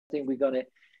think we're going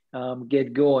to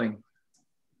get going.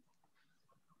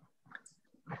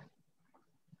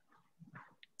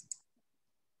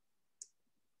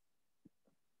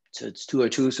 So it's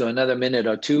 2:02, so another minute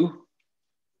or two.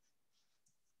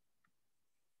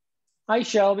 Hi,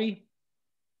 Shelby.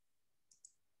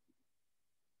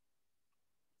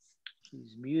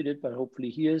 She's muted, but hopefully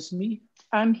hears me.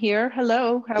 I'm here.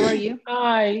 Hello, how are you?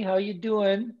 Hi, how you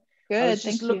doing? Good, I was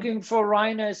just looking for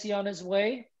Rainer. Is he on his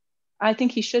way? I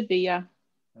think he should be, yeah.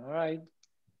 All right.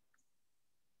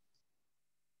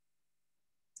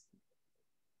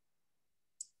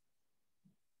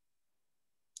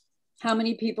 How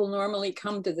many people normally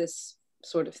come to this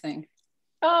sort of thing?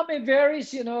 It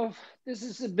varies, you know. This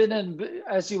has been,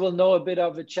 as you will know, a bit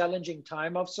of a challenging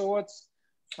time of sorts.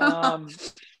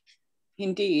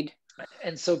 Indeed.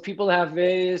 And so people have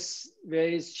various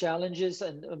challenges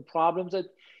and problems that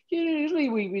usually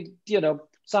we you know,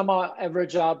 some are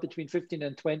average out between 15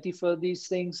 and 20 for these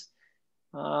things,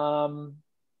 you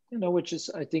know, which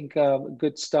is, I think, a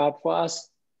good start for us.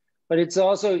 But it's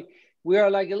also, we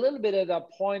are like a little bit at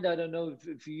that point, I don't know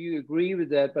if you agree with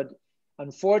that, but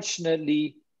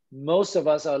unfortunately, most of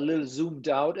us are a little zoomed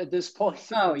out at this point.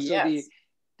 Oh, so yes.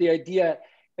 the idea,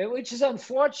 which is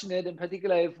unfortunate, in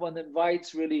particular if one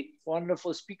invites really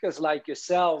wonderful speakers like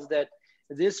yourself, that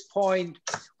at this point,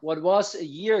 what was a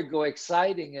year ago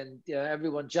exciting and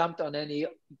everyone jumped on any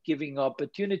giving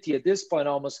opportunity, at this point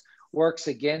almost works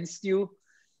against you,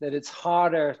 that it's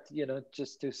harder, you know,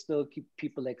 just to still keep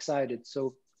people excited.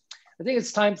 So I think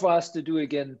it's time for us to do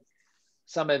again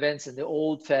some events in the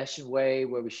old-fashioned way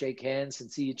where we shake hands and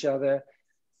see each other.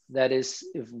 That is,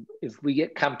 if we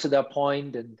come to that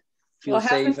point and feel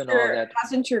safe and all that.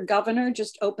 Hasn't your governor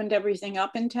just opened everything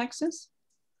up in Texas?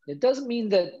 It doesn't mean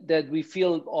that we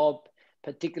feel all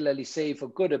particularly safe or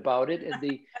good about it. And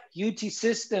the UT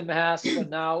system has for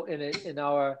now in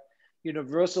our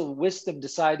universal wisdom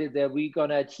decided that we're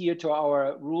gonna adhere to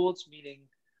our rules, meaning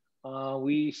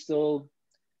we still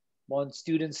want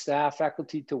students, staff,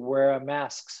 faculty to wear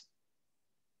masks.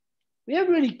 We have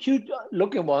really cute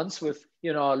looking ones with,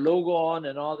 you know, our logo on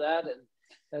and all that. And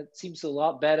that seems a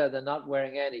lot better than not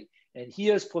wearing any. And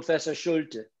here's Professor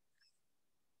Schulte.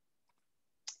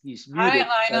 He's muted.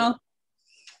 Hi, Lionel.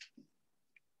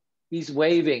 He's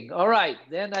waving. All right,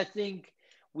 then I think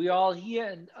we're all here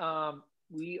and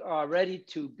we are ready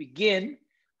to begin.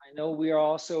 I know we are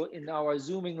also in our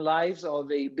Zooming lives all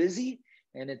very busy,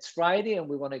 and it's Friday and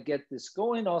we want to get this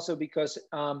going also because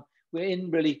we're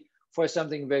in really for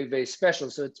something very, very special.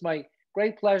 So it's my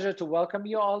great pleasure to welcome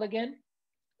you all again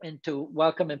and to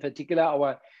welcome in particular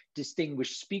our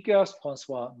distinguished speakers,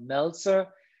 Françoise Meltzer.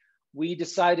 We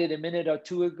decided a minute or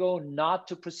two ago not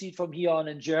to proceed from here on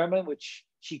in German, which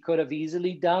she could have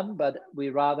easily done, but we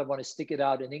rather want to stick it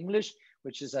out in English,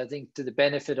 which is, I think, to the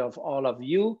benefit of all of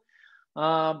you.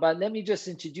 But let me just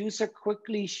introduce her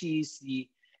quickly. She's the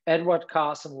Edward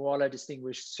Carson Waller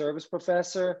Distinguished Service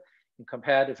Professor in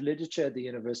Comparative Literature at the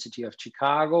University of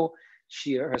Chicago.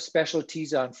 Her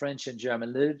specialties are in French and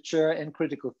German literature and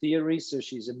critical theory, so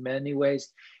she's in many ways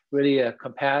really a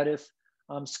comparative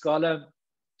scholar.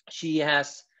 She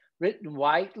has written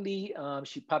widely.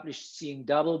 She published Seeing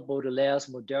Double, Baudelaire's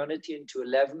Modernity in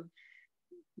 2011.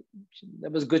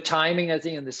 That was good timing, I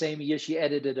think. In the same year, she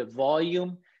edited a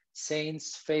volume,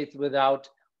 Saints, Faith Without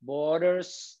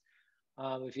Borders,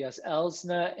 with Jas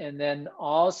Elsner. And then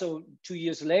also 2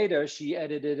 years later, she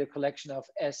edited a collection of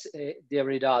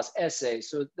Derrida's essays.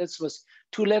 So this was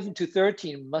 2011 to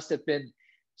 2013, must have been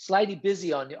slightly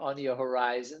busy on your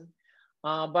horizon.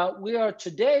 But we are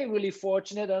today really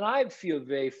fortunate, and I feel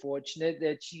very fortunate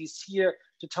that she's here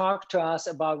to talk to us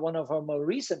about one of her more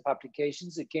recent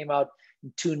publications. It came out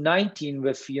in 2019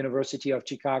 with University of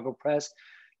Chicago Press,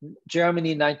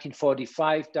 Germany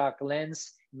 1945, Dark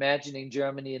Lens, Imagining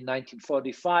Germany in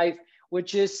 1945,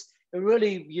 which is a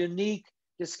really unique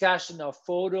discussion of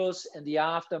photos and the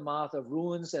aftermath of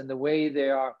ruins and the way they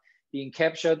are being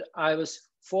captured. I was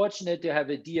fortunate to have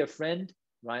a dear friend,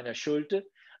 Rainer Schulte,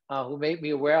 who made me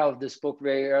aware of this book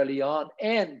very early on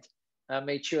and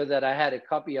made sure that I had a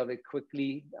copy of it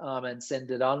quickly and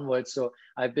sent it onwards. So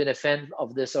I've been a fan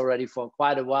of this already for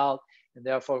quite a while and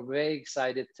therefore very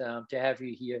excited to have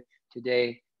you here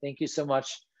today. Thank you so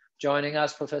much for joining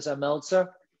us, Professor Meltzer,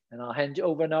 and I'll hand you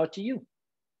over now to you.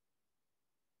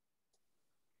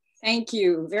 Thank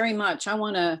you very much. I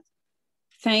want to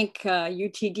thank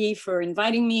UTD for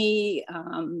inviting me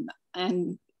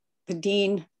and the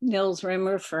Dean, Nils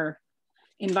Rimmer, for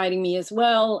inviting me as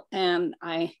well. And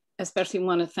I especially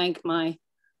want to thank my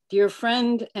dear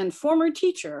friend and former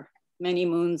teacher many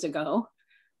moons ago,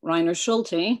 Rainer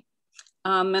Schulte,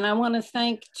 And I want to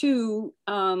thank too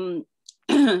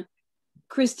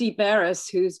Christy Barris,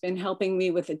 who's been helping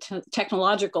me with the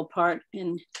technological part,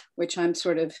 in which I'm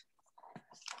sort of,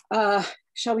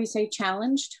 shall we say,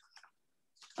 challenged.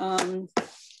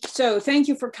 So thank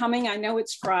you for coming. I know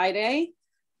it's Friday.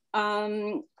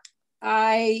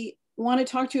 I want to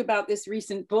talk to you about this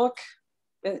recent book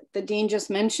that the Dean just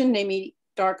mentioned, namely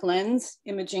Dark Lens,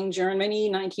 Imaging Germany,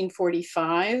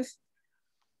 1945.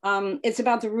 It's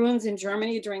about the ruins in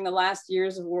Germany during the last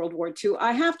years of World War II.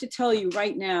 I have to tell you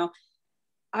right now,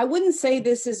 I wouldn't say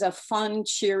this is a fun,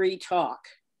 cheery talk,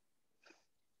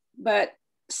 but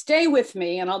stay with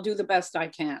me and I'll do the best I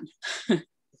can.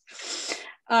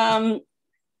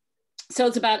 So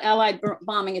it's about Allied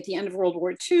bombing at the end of World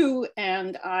War II.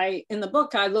 And in the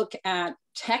book, I look at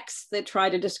texts that try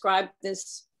to describe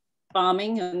this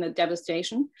bombing and the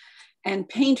devastation, and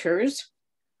painters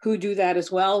who do that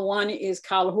as well. One is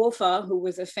Karl Hofer, who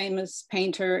was a famous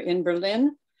painter in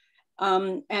Berlin.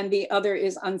 And the other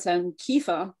is Anselm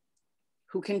Kiefer,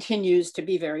 who continues to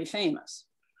be very famous.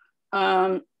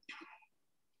 So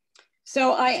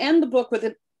I end the book with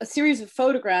a series of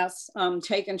photographs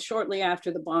taken shortly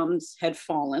after the bombs had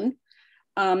fallen.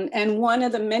 And one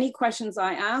of the many questions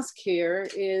I ask here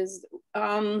is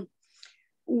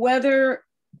whether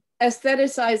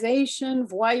aestheticization,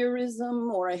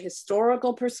 voyeurism, or a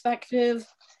historical perspective,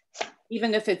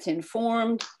 even if it's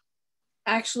informed,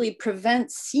 actually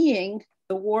prevents seeing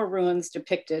the war ruins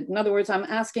depicted. In other words, I'm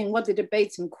asking what the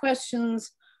debates and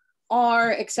questions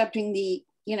are, accepting the,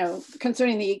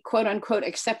 concerning the quote unquote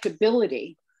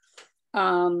acceptability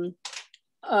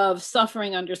of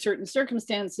suffering under certain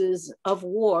circumstances of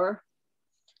war,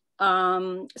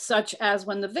 such as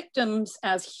when the victims,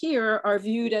 as here, are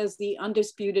viewed as the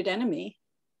undisputed enemy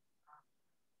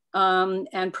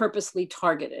and purposely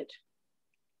targeted.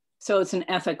 So it's an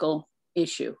ethical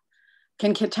issue.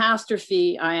 Can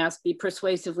catastrophe, I ask, be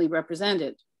persuasively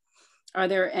represented? Are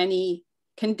there any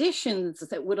conditions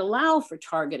that would allow for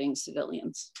targeting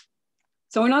civilians?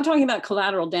 So we're not talking about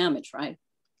collateral damage, right?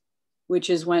 Which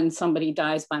is when somebody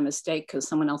dies by mistake because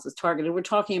someone else is targeted. We're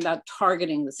talking about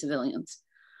targeting the civilians.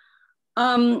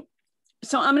 So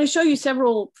I'm going to show you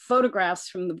several photographs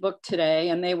from the book today,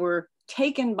 and they were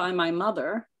taken by my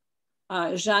mother,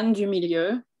 Jeanne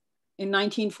Dumilieu, in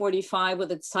 1945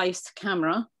 with a Zeiss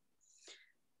camera.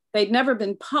 They'd never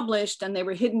been published, and they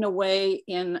were hidden away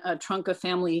in a trunk of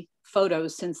family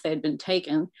photos since they had been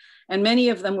taken. And many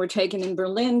of them were taken in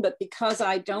Berlin, but because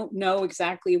I don't know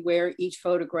exactly where each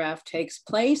photograph takes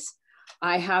place,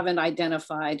 I haven't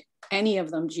identified any of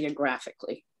them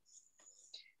geographically.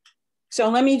 So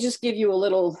let me just give you a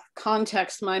little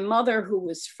context. My mother, who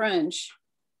was French,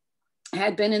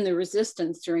 had been in the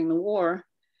resistance during the war.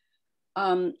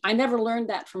 I never learned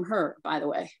that from her, by the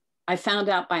way. I found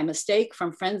out by mistake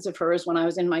from friends of hers when I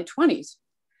was in my 20s.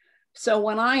 So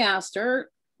when I asked her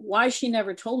why she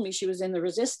never told me she was in the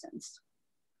resistance,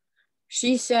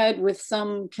 she said with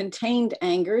some contained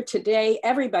anger, today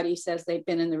everybody says they've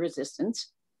been in the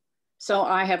resistance, so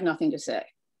I have nothing to say.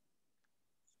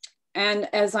 And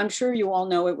as I'm sure you all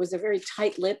know, it was a very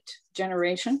tight-lipped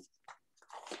generation.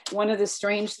 One of the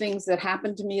strange things that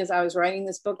happened to me as I was writing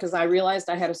this book is I realized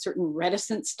I had a certain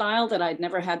reticent style that I'd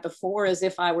never had before, as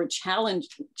if I were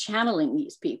channeling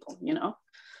these people,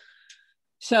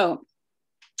 So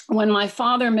when my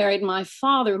father married my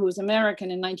father, who was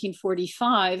American, in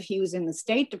 1945, he was in the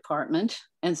State Department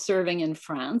and serving in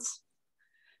France.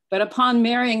 But upon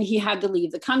marrying, he had to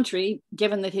leave the country,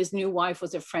 given that his new wife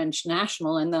was a French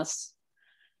national and thus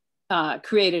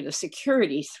created a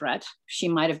security threat. She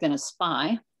might have been a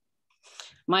spy.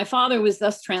 My father was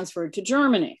thus transferred to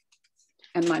Germany.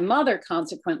 And my mother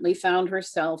consequently found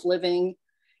herself living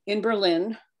in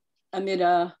Berlin amid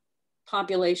a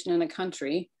population in a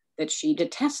country that she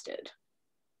detested.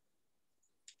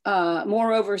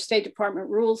 Moreover, State Department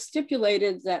rules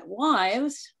stipulated that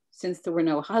wives, since there were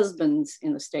no husbands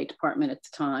in the State Department at the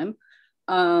time,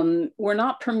 were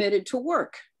not permitted to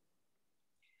work.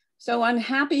 So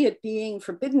unhappy at being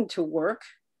forbidden to work,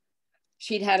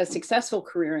 she'd had a successful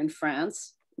career in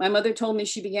France. My mother told me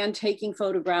she began taking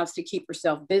photographs to keep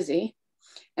herself busy.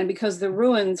 And because the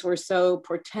ruins were so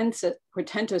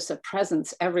portentous a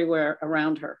presence everywhere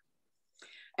around her.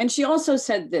 And she also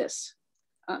said this,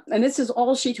 and this is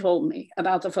all she told me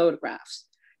about the photographs.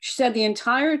 She said the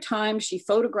entire time she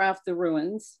photographed the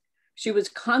ruins, she was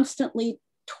constantly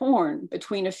torn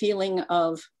between a feeling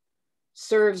of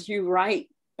serves you right,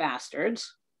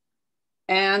 bastards,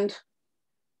 and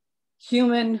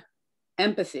human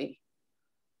empathy,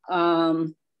 a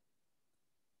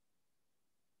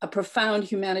profound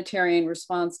humanitarian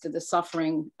response to the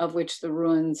suffering of which the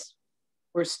ruins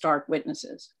were stark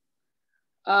witnesses.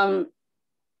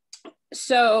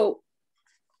 So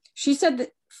she said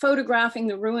that photographing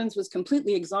the ruins was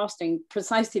completely exhausting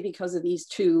precisely because of these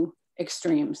two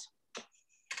extremes.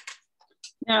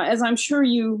 Now, as I'm sure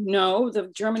you know,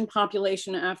 the German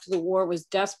population after the war was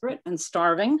desperate and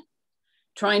starving,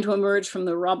 trying to emerge from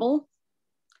the rubble,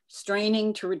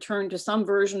 straining to return to some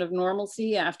version of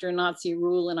normalcy after Nazi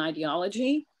rule and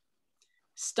ideology,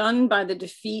 stunned by the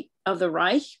defeat of the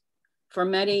Reich, for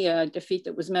many a defeat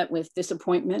that was met with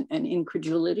disappointment and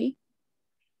incredulity,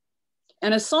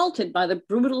 and assaulted by the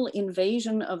brutal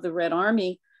invasion of the Red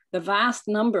Army. The vast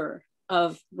number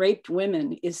of raped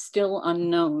women is still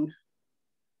unknown.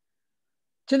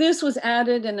 To this was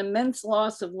added an immense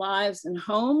loss of lives and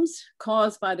homes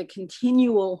caused by the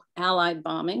continual Allied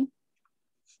bombing,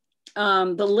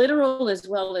 the literal as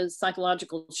well as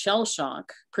psychological shell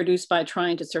shock produced by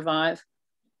trying to survive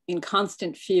in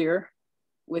constant fear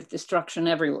with destruction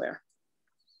everywhere.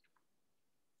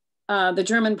 The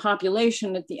German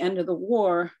population at the end of the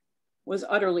war was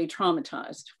utterly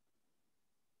traumatized.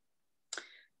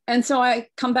 And so I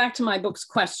come back to my book's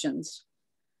questions.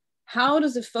 How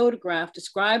does a photograph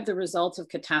describe the results of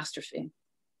catastrophe?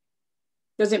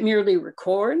 Does it merely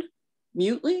record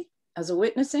mutely as a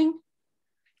witnessing?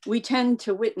 We tend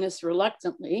to witness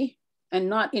reluctantly and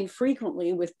not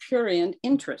infrequently with prurient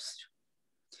interest.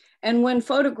 And when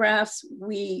photographs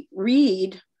we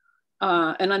read,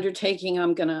 an undertaking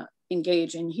I'm gonna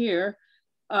engage in here,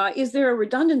 is there a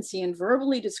redundancy in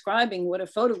verbally describing what a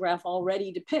photograph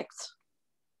already depicts?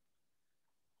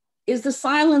 Is the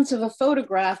silence of a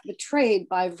photograph betrayed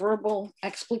by verbal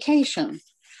explication?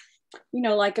 You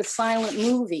know, like a silent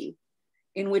movie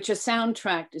in which a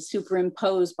soundtrack is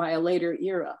superimposed by a later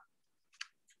era,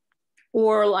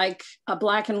 or like a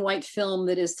black and white film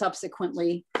that is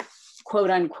subsequently, quote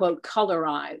unquote,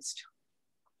 colorized.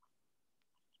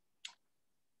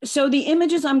 So the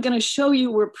images I'm going to show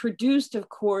you were produced, of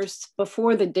course,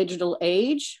 before the digital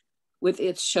age with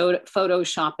its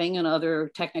photoshopping and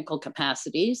other technical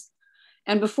capacities,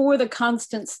 and before the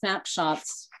constant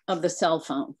snapshots of the cell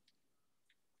phone.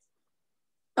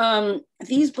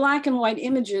 These black and white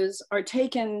images are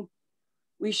taken,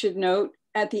 we should note,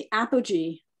 at the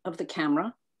apogee of the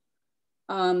camera,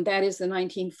 that is the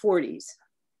 1940s.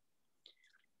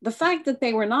 The fact that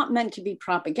they were not meant to be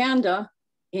propaganda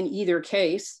in either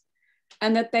case,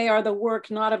 and that they are the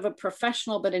work not of a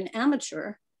professional but an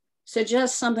amateur,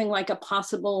 suggests something like a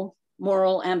possible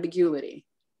moral ambiguity.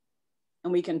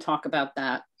 And we can talk about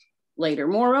that later.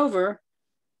 Moreover,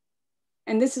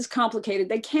 and this is complicated,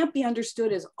 they can't be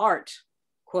understood as art,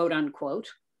 quote unquote,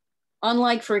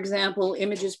 unlike, for example,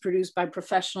 images produced by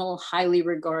professional, highly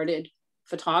regarded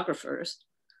photographers.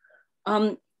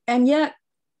 And yet,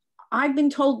 I've been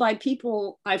told by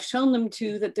people I've shown them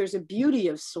to that there's a beauty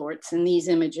of sorts in these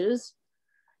images,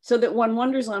 so that one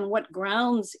wonders on what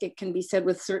grounds it can be said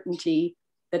with certainty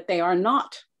that they are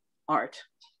not art,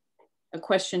 a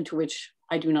question to which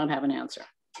I do not have an answer.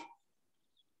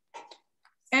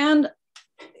 And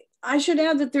I should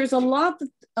add that there's a lot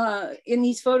in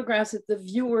these photographs that the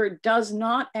viewer does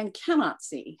not and cannot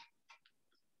see.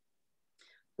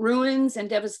 Ruins and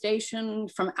devastation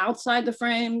from outside the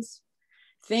frames,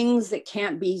 things that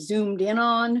can't be zoomed in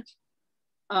on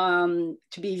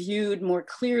to be viewed more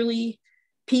clearly,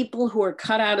 people who are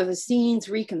cut out of the scenes,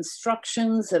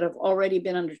 reconstructions that have already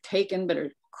been undertaken but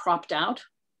are cropped out,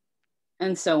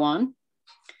 and so on.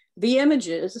 The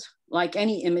images, like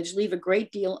any image, leave a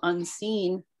great deal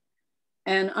unseen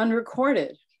and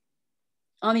unrecorded.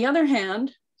 On the other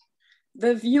hand,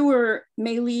 the viewer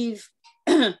may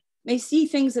may see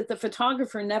things that the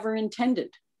photographer never intended,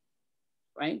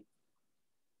 right?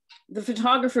 The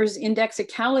photographer's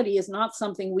indexicality is not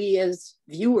something we as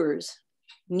viewers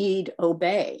need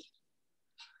obey.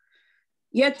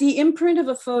 Yet the imprint of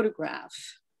a photograph,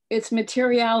 its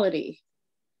materiality,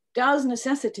 does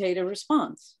necessitate a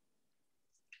response,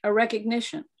 a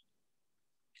recognition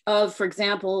of, for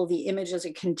example, the image as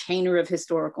a container of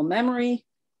historical memory,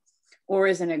 or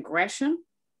as an aggression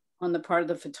on the part of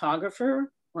the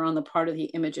photographer or on the part of the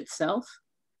image itself,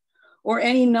 or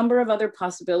any number of other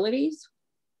possibilities.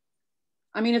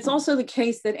 I mean, it's also the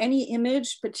case that any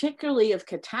image, particularly of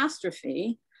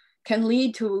catastrophe, can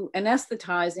lead to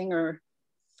anesthetizing or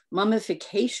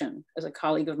mummification, as a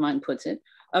colleague of mine puts it,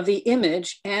 of the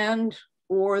image and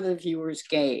or the viewer's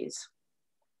gaze.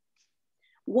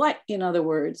 What, in other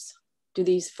words, do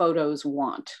these photos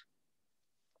want?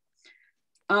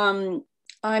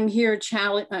 I'm here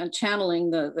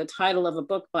channeling the title of a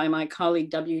book by my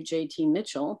colleague W.J.T.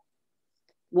 Mitchell,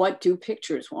 What Do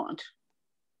Pictures Want?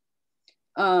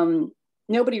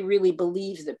 nobody really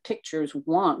believes that pictures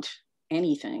want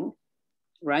anything,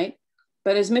 right?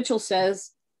 But as Mitchell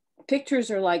says, pictures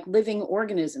are like living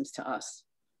organisms to us,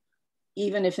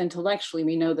 even if intellectually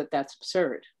we know that that's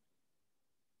absurd.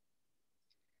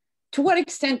 To what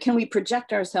extent can we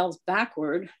project ourselves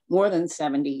backward more than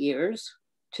 70 years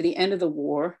to the end of the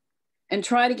war and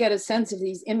try to get a sense of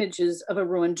these images of a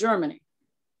ruined Germany?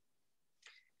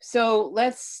 So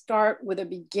let's start with a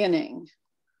beginning.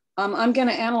 I'm going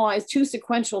to analyze two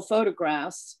sequential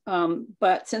photographs,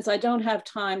 but since I don't have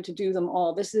time to do them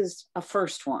all, this is a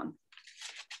first one.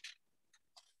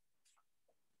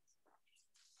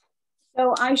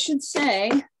 So I should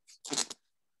say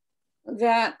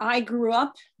that I grew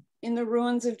up in the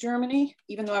ruins of Germany,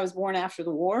 even though I was born after the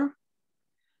war.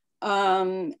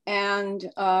 So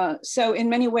in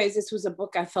many ways, this was a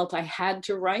book I felt I had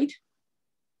to write.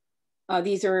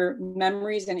 These are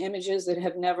memories and images that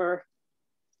have never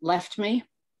left me.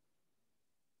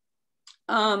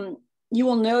 You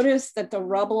will notice that the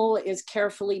rubble is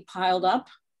carefully piled up.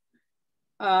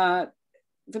 The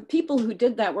people who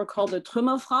did that were called the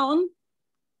Trümmerfrauen.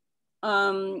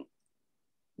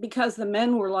 Because the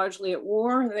men were largely at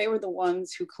war, they were the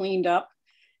ones who cleaned up.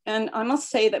 And I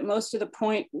must say that most of the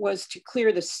point was to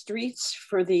clear the streets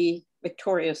for the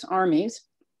victorious armies.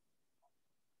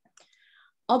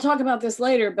 I'll talk about this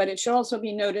later, but it should also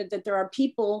be noted that there are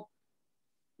people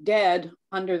dead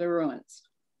under the ruins.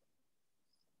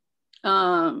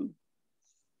 And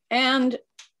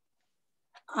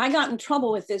I got in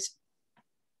trouble with this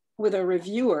with a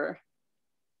reviewer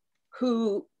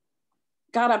who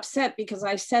got upset because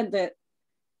I said that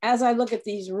as I look at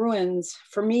these ruins,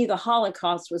 for me, the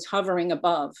Holocaust was hovering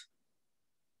above,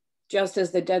 just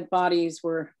as the dead bodies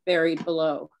were buried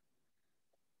below.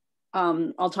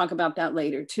 I'll talk about that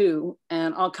later too,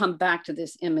 and I'll come back to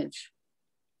this image.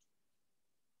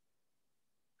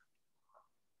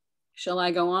 Shall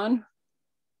I go on?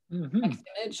 Mm-hmm. Next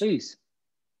image. Please.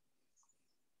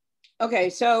 Okay,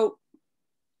 so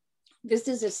this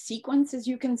is a sequence, as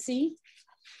you can see.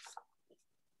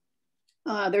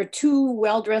 There are two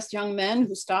well-dressed young men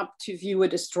who stop to view a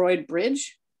destroyed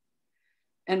bridge.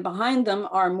 And behind them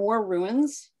are more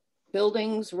ruins,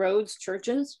 buildings, roads,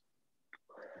 churches.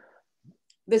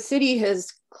 The city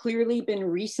has clearly been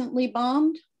recently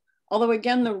bombed, although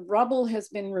again, the rubble has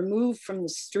been removed from the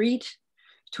street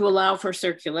to allow for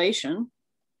circulation.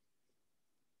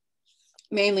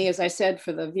 Mainly, as I said,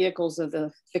 for the vehicles of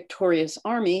the victorious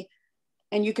army.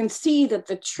 And you can see that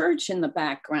the church in the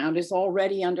background is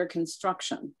already under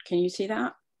construction. Can you see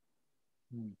that?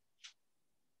 Hmm.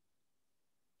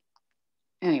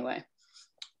 Anyway,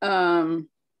 in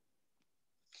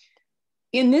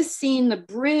this scene, the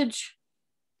bridge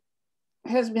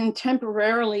has been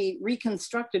temporarily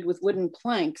reconstructed with wooden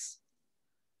planks.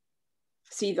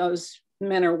 See, those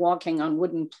men are walking on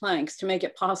wooden planks to make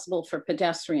it possible for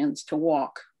pedestrians to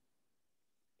walk.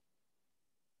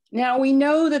 Now we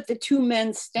know that the two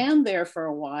men stand there for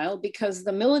a while because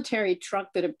the military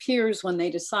truck that appears when they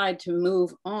decide to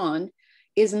move on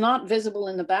is not visible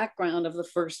in the background of the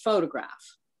first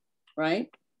photograph,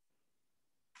 right?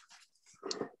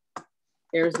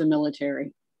 There's the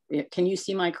military. Can you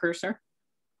see my cursor?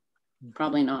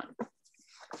 Probably not.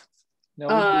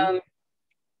 No,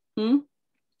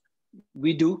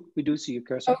 we do see your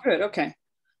cursor. Oh, good, okay.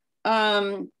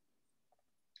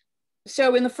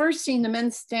 So in the first scene, the men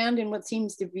stand in what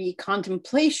seems to be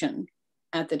contemplation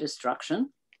at the destruction,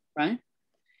 right?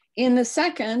 In the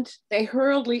second, they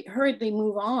hurriedly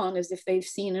move on as if they've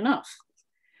seen enough.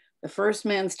 The first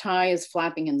man's tie is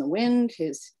flapping in the wind,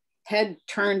 his head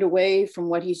turned away from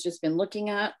what he's just been looking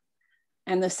at.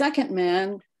 And the second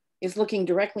man is looking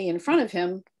directly in front of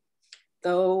him,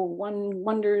 though one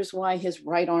wonders why his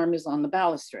right arm is on the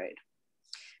balustrade.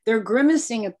 They're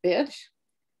grimacing a bit,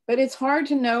 but it's hard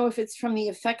to know if it's from the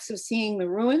effects of seeing the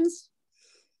ruins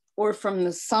or from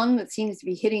the sun that seems to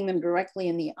be hitting them directly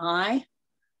in the eye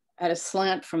at a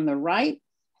slant from the right,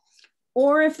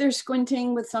 or if they're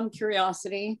squinting with some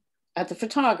curiosity at the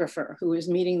photographer who is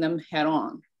meeting them head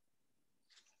on.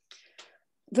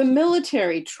 The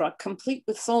military truck, complete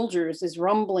with soldiers, is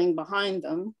rumbling behind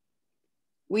them.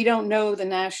 We don't know the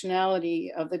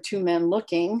nationality of the two men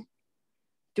looking.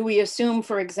 Do we assume,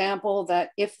 for example, that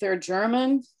if they're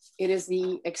German, it is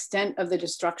the extent of the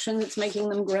destruction that's making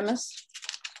them grimace?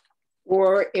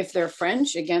 Or if they're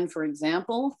French, again, for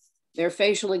example, their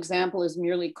facial example is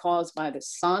merely caused by the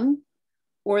sun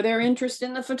or their interest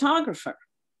in the photographer.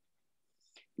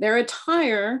 Their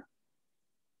attire,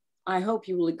 I hope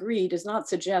you will agree, does not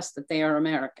suggest that they are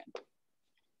American.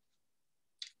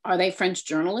 Are they French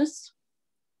journalists?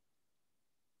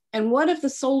 And what of the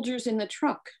soldiers in the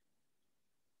truck?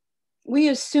 we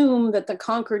assume that the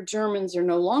conquered Germans are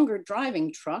no longer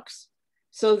driving trucks,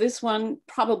 so this one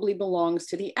probably belongs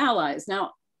to the Allies.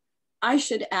 Now, I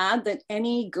should add that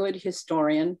any good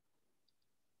historian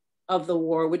of the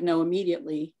war would know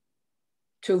immediately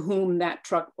to whom that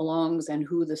truck belongs and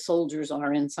who the soldiers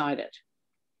are inside it.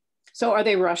 So are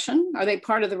they Russian? Are they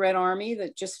part of the Red Army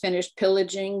that just finished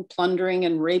pillaging, plundering,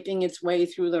 and raping its way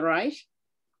through the Reich?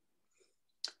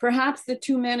 Perhaps the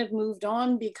two men have moved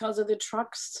on because of the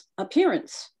truck's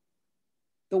appearance.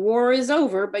 The war is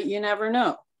over, but you never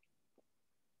know.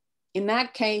 In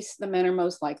that case, the men are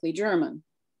most likely German.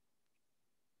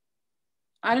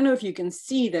 I don't know if you can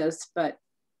see this, but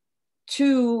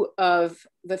two of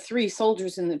the three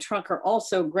soldiers in the truck are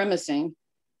also grimacing.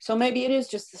 So maybe it is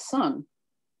just the sun.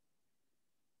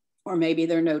 Or maybe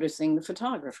they're noticing the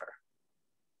photographer.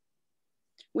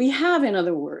 We have, in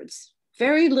other words,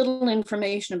 very little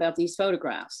information about these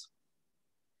photographs,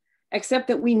 except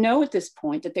that we know at this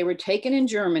point that they were taken in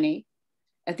Germany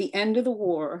at the end of the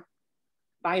war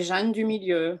by Jean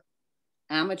Dumilieu,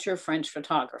 amateur French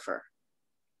photographer,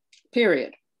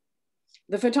 period.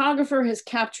 The photographer has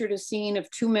captured a scene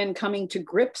of two men coming to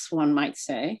grips, one might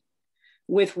say,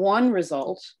 with one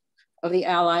result of the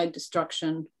Allied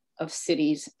destruction of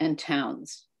cities and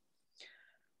towns.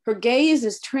 Her gaze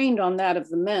is trained on that of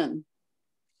the men.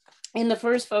 In the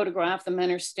first photograph, the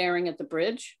men are staring at the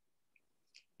bridge.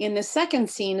 In the second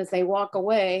scene, as they walk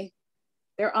away,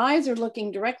 their eyes are looking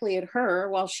directly at her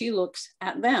while she looks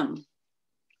at them.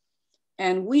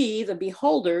 And we, the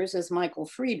beholders, as Michael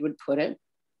Fried would put it,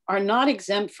 are not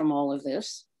exempt from all of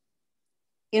this.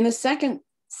 In the second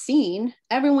scene,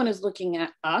 everyone is looking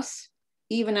at us,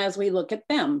 even as we look at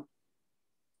them.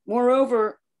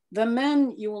 Moreover, the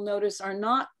men, you will notice, are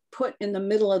not put in the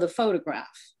middle of the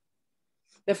photograph.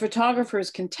 The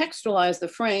photographers contextualize the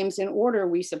frames in order,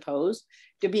 we suppose,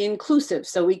 to be inclusive,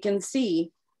 so we can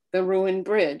see the ruined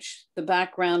bridge, the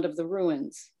background of the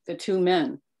ruins, the two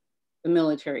men, the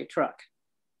military truck.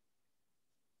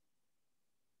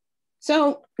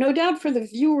 So no doubt for the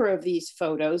viewer of these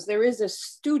photos, there is a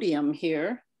studium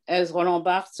here, as Roland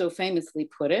Barthes so famously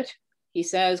put it. He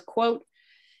says, quote,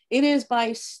 "It is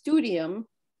by studium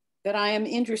that I am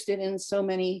interested in so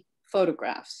many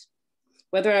photographs,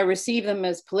 whether I receive them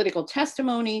as political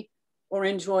testimony or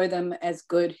enjoy them as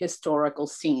good historical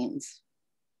scenes."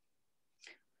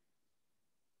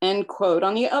 End quote.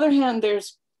 On the other hand,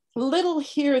 there's little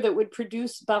here that would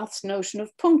produce Barthes' notion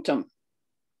of punctum,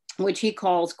 which he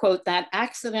calls, quote, "that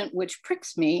accident which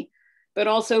pricks me, but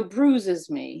also bruises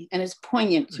me and is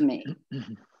poignant to me."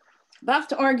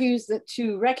 Barthes argues that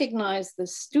to recognize the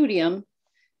studium,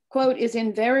 quote, "is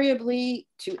invariably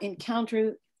to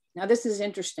encounter," now this is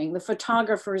interesting, "the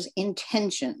photographer's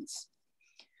intentions."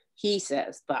 He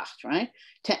says, Barthes, right?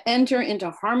 "To enter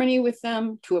into harmony with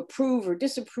them, to approve or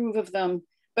disapprove of them,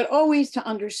 but always to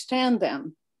understand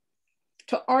them,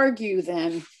 to argue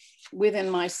then within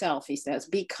myself," he says,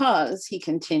 "because," he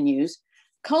continues,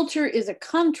 "culture is a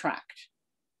contract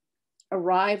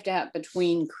arrived at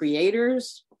between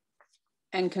creators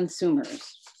and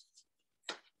consumers."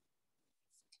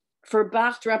 For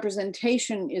Barthes,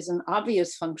 representation is an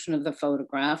obvious function of the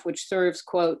photograph, which serves,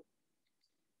 quote,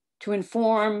 "to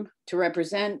inform, to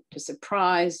represent, to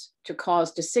surprise, to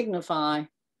cause, to signify,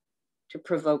 to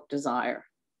provoke desire."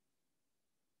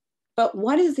 But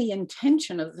what is the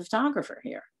intention of the photographer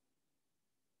here?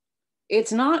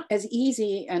 It's not as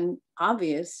easy and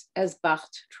obvious as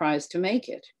Barthes tries to make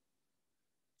it.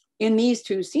 In these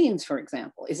two scenes, for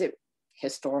example, is it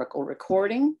historical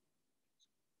recording,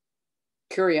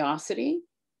 curiosity,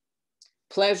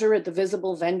 pleasure at the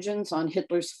visible vengeance on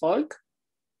Hitler's folk,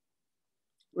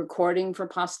 recording for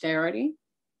posterity?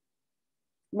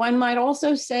 One might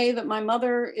also say that my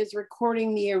mother is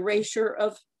recording the erasure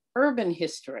of urban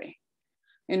history.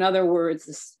 In other words,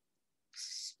 the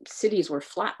cities were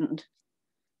flattened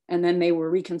and then they were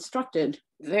reconstructed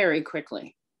very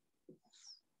quickly.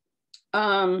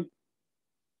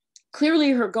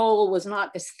 Clearly her goal was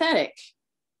not aesthetic,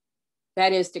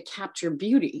 that is to capture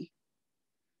beauty.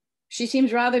 She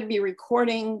seems rather to be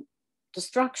recording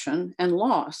destruction and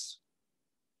loss.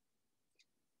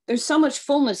 There's so much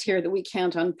fullness here that we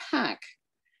can't unpack.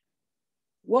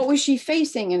 What was she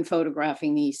facing in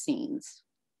photographing these scenes?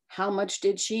 How much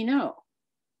did she know?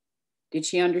 Did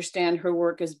she understand her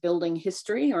work as building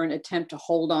history or an attempt to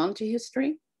hold on to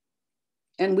history?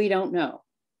 And we don't know.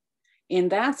 In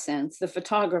that sense, the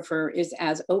photographer is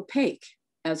as opaque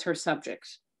as her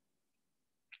subjects.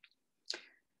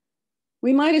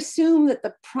 We might assume that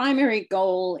the primary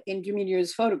goal in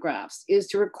Dumilieu's photographs is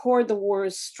to record the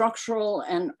war's structural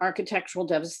and architectural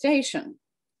devastation.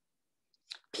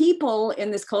 People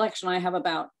in this collection, I have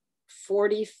about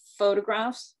 40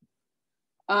 photographs.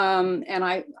 And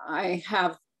I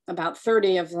have about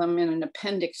 30 of them in an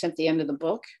appendix at the end of the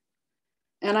book.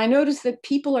 And I noticed that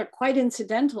people are quite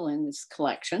incidental in this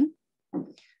collection,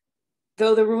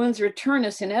 though the ruins return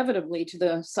us inevitably to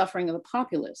the suffering of the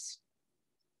populace.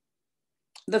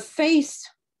 The face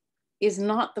is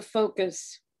not the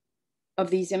focus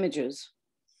of these images.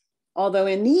 Although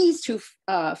in these two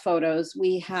photos,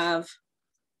 we have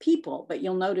people, but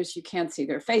you'll notice you can't see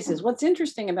their faces. What's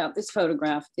interesting about this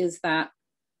photograph is that,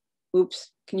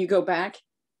 oops, can you go back?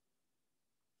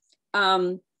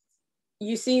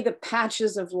 You see the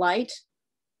patches of light.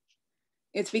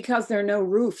 It's because there are no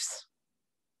roofs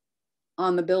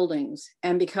on the buildings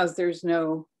and because there's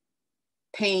no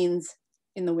panes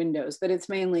in the windows, but it's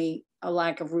mainly a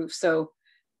lack of roof. So,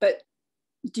 but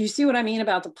do you see what I mean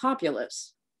about the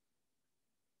populace?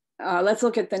 Let's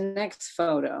look at the next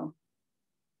photo.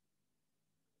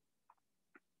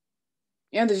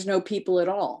 Yeah, there's no people at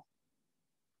all,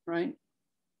 right?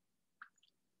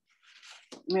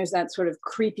 There's that sort of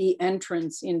creepy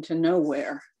entrance into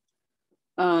nowhere.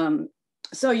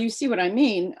 So you see what I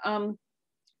mean.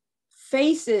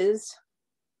 Faces,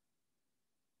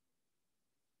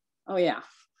 oh yeah.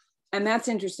 And that's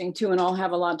interesting too, and I'll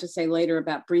have a lot to say later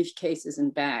about briefcases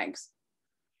and bags.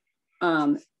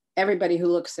 Everybody who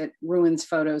looks at ruins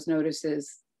photos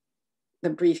notices the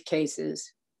briefcases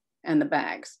and the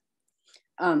bags.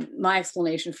 My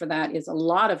explanation for that is a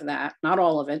lot of that, not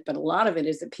all of it, but a lot of it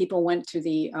is that people went to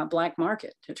the black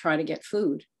market to try to get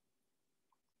food.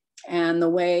 And the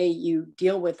way you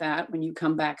deal with that when you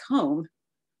come back home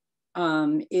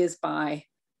is by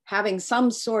having some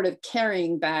sort of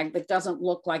carrying bag that doesn't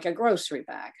look like a grocery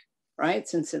bag, right?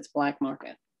 Since it's black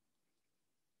market.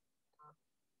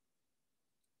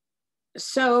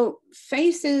 So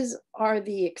faces are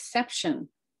the exception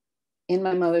in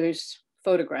my mother's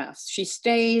photographs. She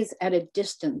stays at a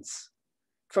distance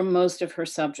from most of her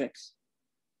subjects.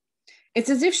 It's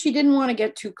as if she didn't want to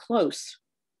get too close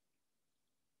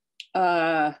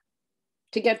to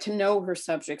get to know her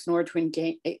subjects, nor to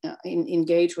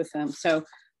engage with them. So,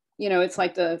 you know, it's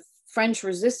like the French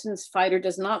resistance fighter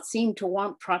does not seem to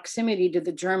want proximity to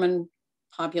the German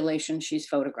population she's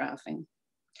photographing.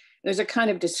 There's a kind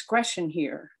of discretion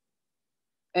here,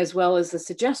 as well as the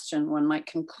suggestion, one might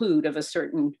conclude, of a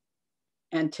certain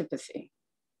antipathy.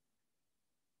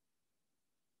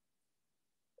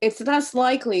 It's thus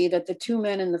likely that the two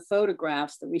men in the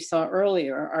photographs that we saw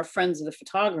earlier are friends of the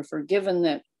photographer, given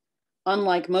that,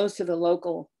 unlike most of the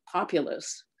local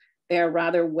populace, they are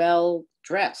rather well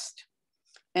dressed,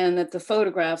 and that the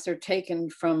photographs are taken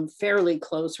from fairly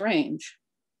close range.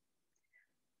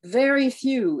 Very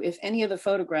few, if any, of the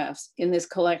photographs in this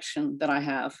collection that I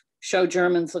have show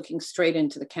Germans looking straight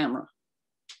into the camera.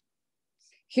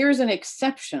 Here's an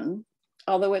exception,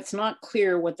 although it's not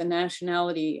clear what the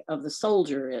nationality of the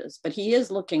soldier is, but he is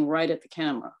looking right at the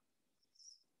camera.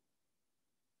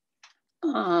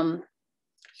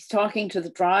 He's talking to the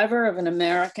driver of an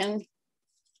American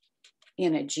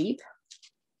in a Jeep,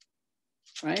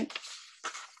 right?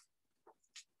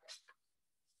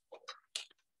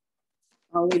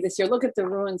 I'll leave this here. Look at the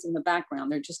ruins in the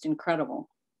background. They're just incredible.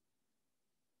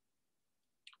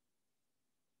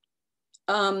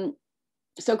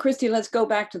 So Christy, let's go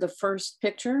back to the first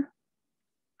picture.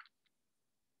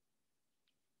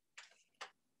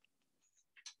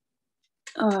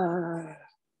 On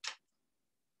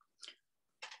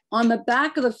the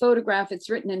back of the photograph, it's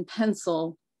written in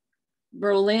pencil,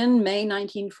 Berlin, May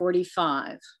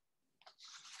 1945.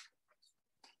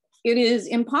 It is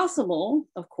impossible,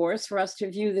 of course, for us to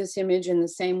view this image in the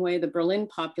same way the Berlin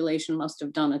population must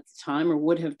have done at the time or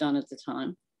would have done at the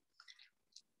time.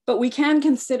 But we can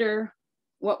consider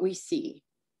what we see.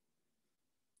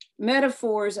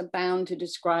 Metaphors abound to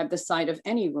describe the site of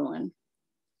any ruin.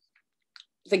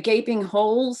 The gaping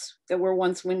holes that were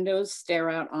once windows stare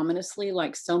out ominously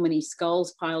like so many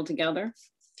skulls piled together.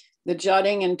 The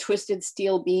jutting and twisted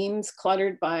steel beams,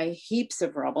 cluttered by heaps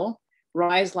of rubble,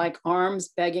 rise like arms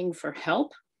begging for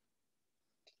help.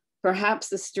 Perhaps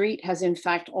the street has in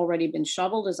fact already been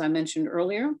shoveled, as I mentioned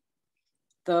earlier,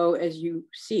 though as you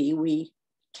see, we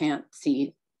can't see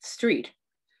the street.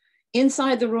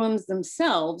 Inside the ruins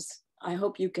themselves, I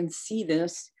hope you can see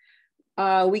this,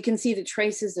 we can see the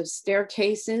traces of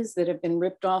staircases that have been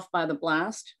ripped off by the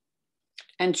blast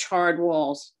and charred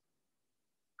walls.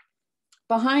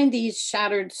 Behind these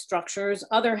shattered structures,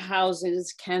 other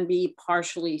houses can be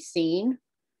partially seen.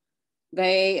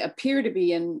 They appear to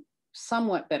be in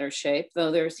somewhat better shape,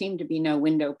 though there seem to be no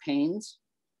window panes.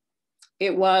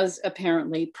 It was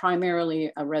apparently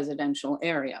primarily a residential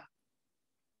area.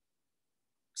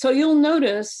 So you'll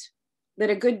notice that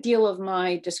a good deal of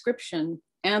my description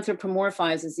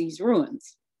anthropomorphizes these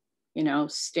ruins, you know,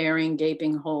 staring,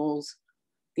 gaping holes,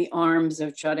 the arms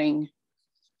of jutting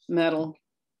metal.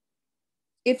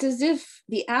 It's as if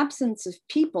the absence of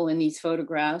people in these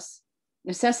photographs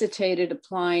necessitated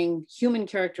applying human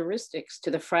characteristics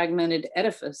to the fragmented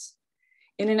edifice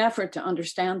in an effort to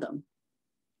understand them,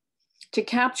 to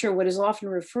capture what is often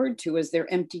referred to as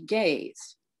their empty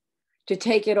gaze, to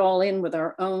take it all in with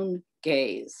our own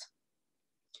gaze.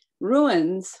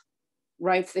 Ruins,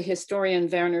 writes the historian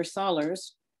Werner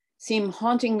Sollers, seem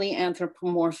hauntingly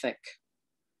anthropomorphic.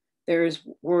 There's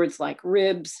words like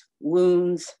ribs,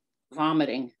 wounds,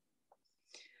 vomiting.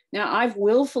 Now, I've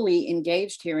willfully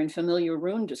engaged here in familiar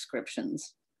ruin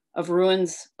descriptions of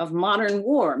ruins of modern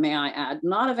war, may I add,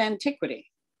 not of antiquity.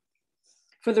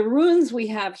 For the ruins we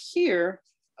have here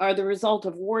are the result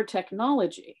of war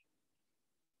technology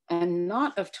and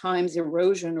not of time's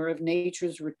erosion or of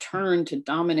nature's return to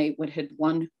dominate what had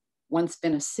once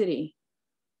been a city.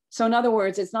 So in other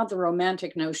words, it's not the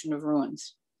romantic notion of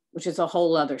ruins, which is a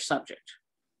whole other subject.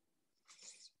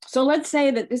 So let's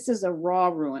say that this is a raw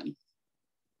ruin,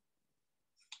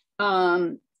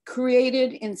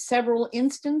 created in several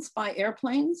instances by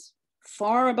airplanes,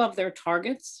 far above their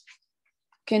targets,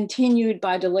 continued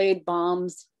by delayed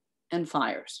bombs and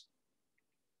fires.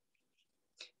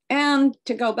 And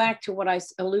to go back to what I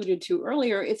alluded to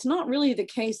earlier, it's not really the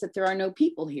case that there are no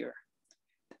people here.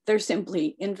 They're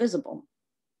simply invisible,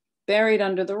 buried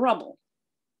under the rubble.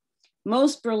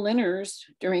 Most Berliners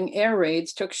during air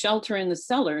raids took shelter in the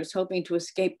cellars, hoping to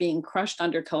escape being crushed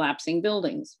under collapsing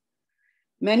buildings.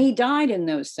 Many died in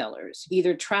those cellars,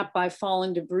 either trapped by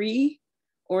fallen debris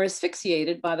or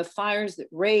asphyxiated by the fires that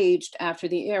raged after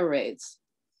the air raids.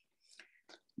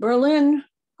 Berlin,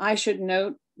 I should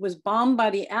note, was bombed by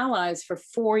the Allies for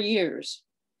 4 years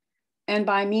and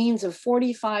by means of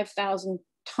 45,000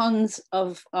 tons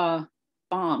of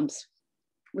bombs,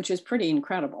 which is pretty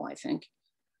incredible, I think.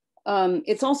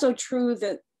 It's also true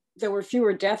that there were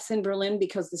fewer deaths in Berlin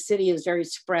because the city is very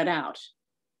spread out,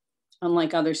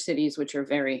 unlike other cities which are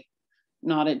very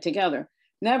knotted together.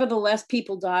 Nevertheless,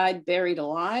 people died buried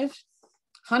alive.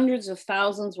 Hundreds of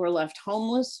thousands were left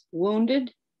homeless,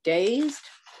 wounded, dazed.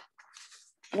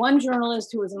 One journalist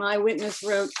who was an eyewitness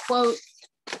wrote, quote,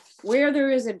 "Where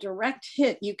there is a direct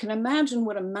hit, you can imagine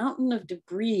what a mountain of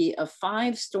debris a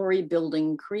 5-story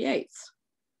building creates.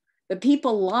 The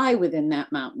people lie within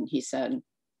that mountain," he said.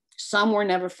 Some were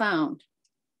never found.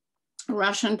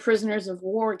 Russian prisoners of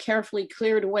war carefully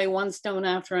cleared away one stone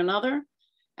after another,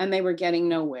 and they were getting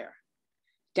nowhere.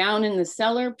 Down in the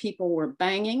cellar, people were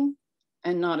banging,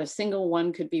 and not a single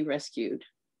one could be rescued,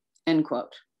 end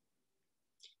quote.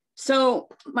 So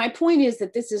my point is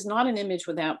that this is not an image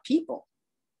without people.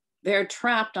 They're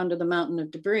trapped under the mountain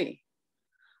of debris.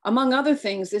 Among other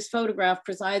things, this photograph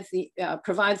provides the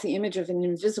image of an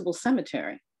invisible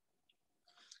cemetery.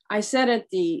 I said at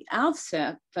the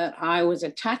outset that I was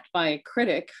attacked by a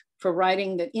critic for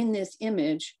writing that in this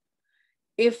image,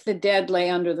 if the dead lay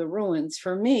under the ruins,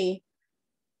 for me,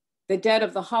 the dead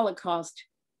of the Holocaust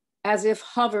as if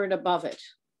hovered above it,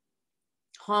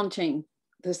 haunting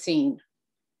the scene.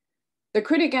 The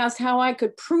critic asked how I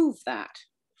could prove that.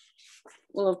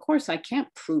 Well, of course, I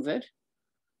can't prove it.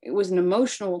 It was an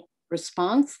emotional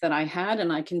response that I had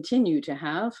and I continue to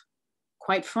have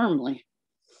quite firmly.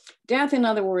 Death, in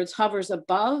other words, hovers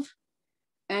above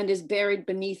and is buried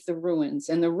beneath the ruins.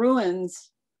 And the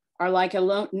ruins are like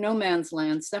a no man's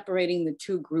land separating the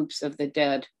two groups of the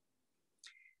dead.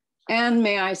 And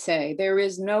may I say, there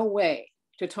is no way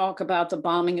to talk about the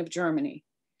bombing of Germany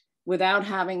without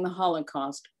having the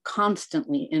Holocaust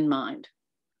constantly in mind.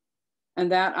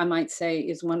 And that, I might say,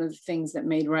 is one of the things that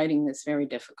made writing this very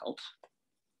difficult.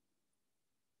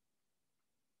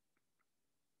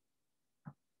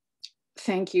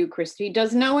 Thank you, Christy.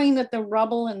 Does knowing that the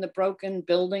rubble and the broken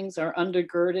buildings are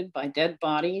undergirded by dead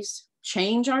bodies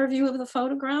change our view of the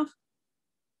photograph?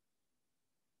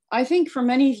 I think for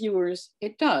many viewers,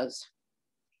 it does.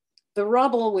 The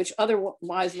rubble, which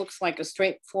otherwise looks like a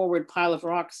straightforward pile of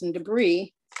rocks and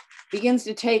debris, begins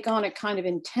to take on a kind of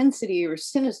intensity or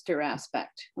sinister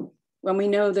aspect when we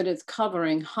know that it's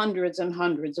covering hundreds and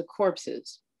hundreds of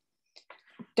corpses.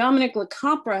 Dominic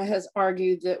LaCapra has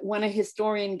argued that when a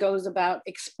historian goes about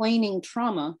explaining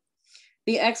trauma,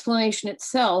 the explanation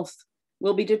itself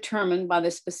will be determined by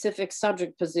the specific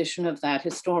subject position of that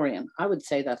historian. I would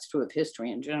say that's true of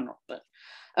history in general, but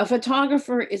a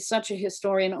photographer is such a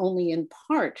historian only in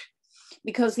part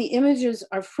because the images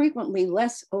are frequently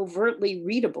less overtly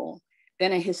readable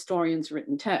than a historian's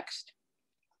written text.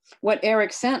 What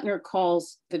Eric Santner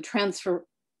calls the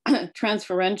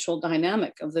transferential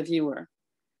dynamic of the viewer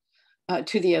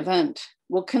to the event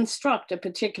will construct a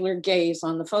particular gaze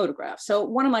on the photograph. So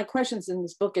one of my questions in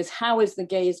this book is, how is the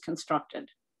gaze constructed,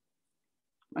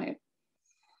 right?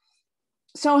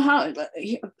 So how,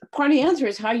 part of the answer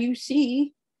is how you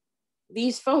see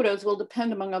these photos will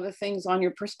depend, among other things, on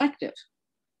your perspective,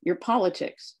 your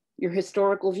politics, your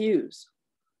historical views,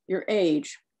 your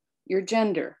age, your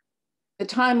gender, the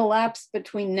time elapsed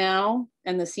between now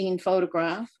and the scene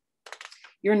photograph,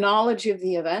 your knowledge of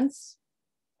the events,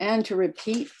 and to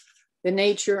repeat, the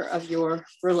nature of your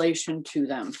relation to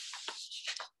them.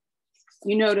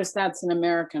 You notice that's an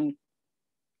American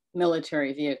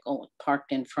military vehicle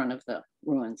parked in front of the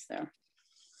ruins there.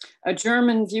 A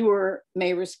German viewer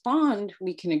may respond,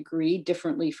 we can agree,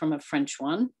 differently from a French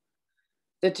one.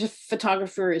 The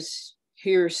photographer is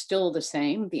here still the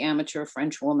same, the amateur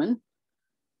French woman.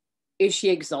 Is she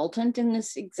exultant in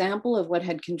this example of what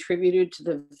had contributed to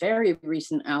the very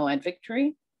recent Allied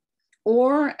victory?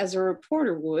 Or, as a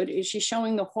reporter would, is she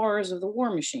showing the horrors of the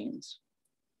war machines?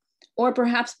 Or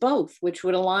perhaps both, which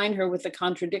would align her with the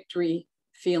contradictory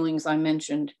feelings I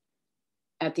mentioned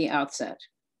at the outset.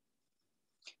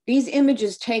 These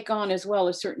images take on as well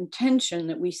a certain tension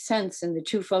that we sense in the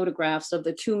two photographs of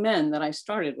the two men that I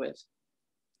started with.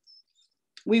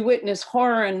 We witness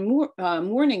horror and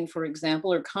mourning, for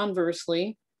example, or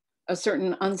conversely, a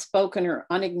certain unspoken or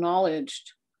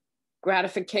unacknowledged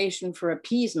gratification for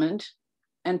appeasement,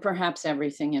 and perhaps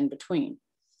everything in between.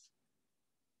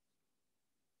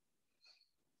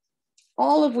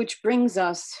 All of which brings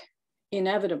us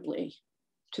inevitably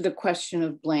to the question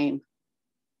of blame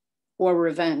or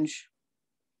revenge.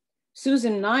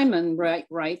 Susan Nyman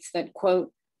writes that,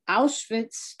 quote,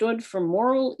 Auschwitz stood for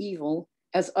moral evil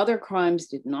as other crimes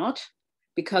did not,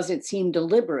 because it seemed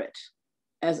deliberate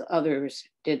as others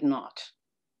did not.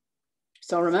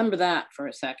 So remember that for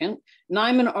a second.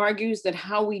 Nyman argues that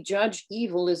how we judge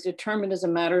evil is determined as a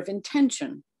matter of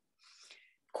intention.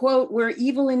 Quote, where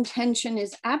evil intention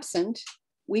is absent,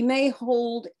 we may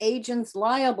hold agents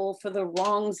liable for the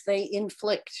wrongs they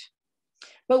inflict,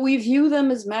 but we view them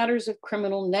as matters of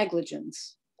criminal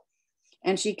negligence.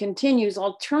 And she continues,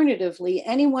 alternatively,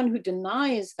 anyone who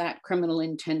denies that criminal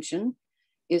intention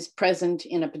is present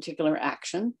in a particular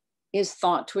action is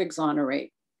thought to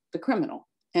exonerate the criminal.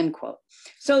 End quote.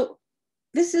 So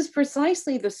this is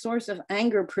precisely the source of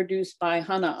anger produced by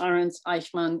Hannah Arendt's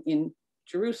Eichmann in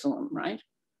Jerusalem, right?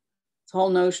 This whole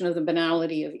notion of the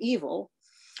banality of evil,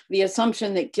 the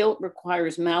assumption that guilt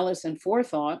requires malice and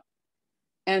forethought,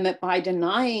 and that by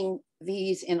denying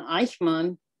these in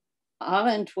Eichmann,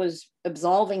 Arendt was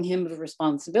absolving him of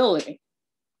responsibility.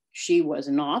 She was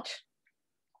not,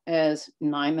 as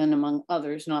Nyman, among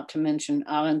others, not to mention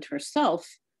Arendt herself,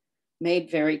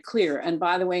 made very clear. And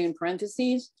by the way, in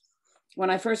parentheses, when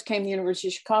I first came to the University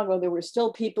of Chicago, there were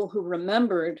still people who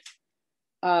remembered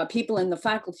people in the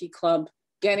faculty club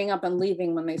getting up and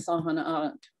leaving when they saw Hannah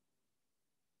Arendt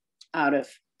out of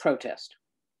protest.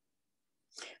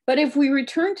 But if we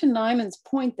return to Nyman's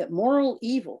point that moral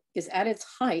evil is at its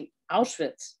height,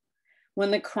 Auschwitz,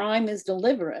 when the crime is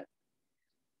deliberate,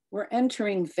 we're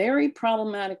entering very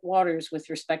problematic waters with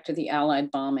respect to the Allied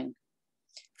bombing.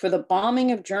 For the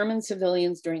bombing of German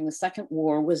civilians during the Second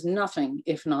War was nothing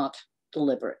if not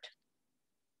deliberate.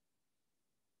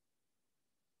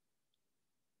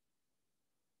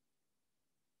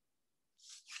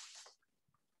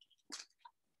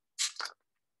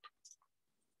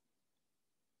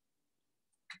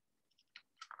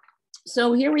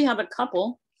 So here we have a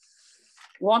couple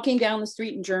walking down the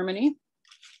street in Germany.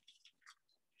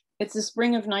 It's the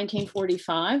spring of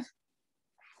 1945.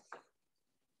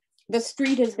 The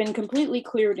street has been completely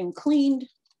cleared and cleaned,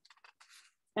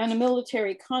 and a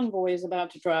military convoy is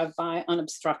about to drive by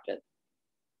unobstructed.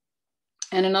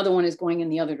 And another one is going in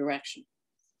the other direction.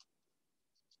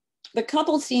 The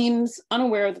couple seems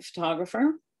unaware of the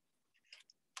photographer.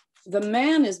 The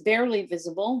man is barely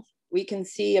visible. We can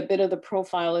see a bit of the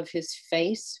profile of his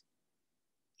face.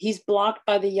 He's blocked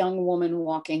by the young woman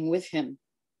walking with him.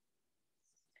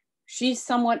 She's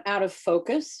somewhat out of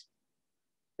focus.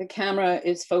 The camera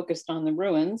is focused on the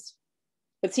ruins,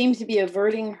 but seems to be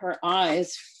averting her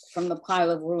eyes from the pile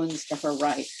of ruins to her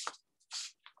right.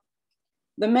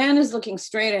 The man is looking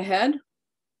straight ahead,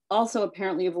 also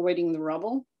apparently avoiding the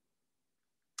rubble.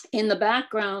 In the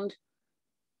background,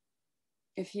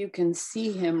 if you can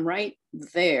see him right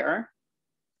there,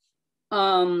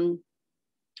 on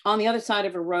the other side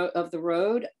of the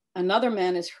road, another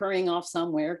man is hurrying off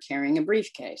somewhere carrying a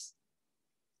briefcase.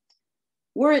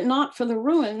 Were it not for the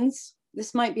ruins,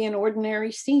 this might be an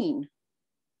ordinary scene.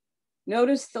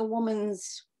 Notice the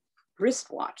woman's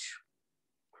wristwatch.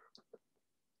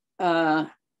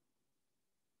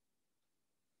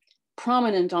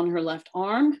 prominent on her left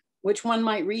arm, which one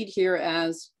might read here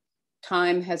as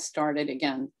 "Time has started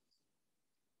again."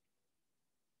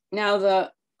 Now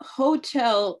the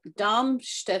Hotel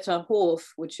Darmstädter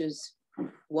Hof, which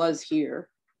was here,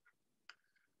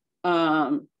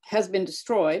 has been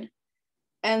destroyed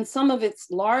and some of its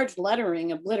large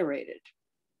lettering obliterated.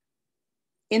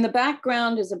 In the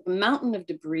background is a mountain of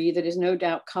debris that is no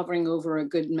doubt covering over a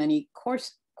good many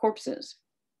corpses.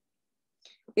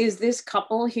 Is this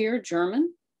couple here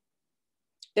German?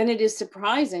 Then it is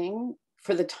surprising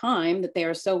for the time that they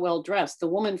are so well dressed. The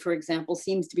woman, for example,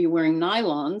 seems to be wearing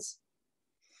nylons,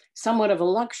 somewhat of a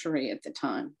luxury at the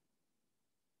time.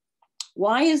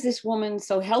 Why is this woman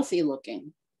so healthy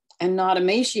looking and not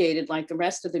emaciated like the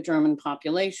rest of the German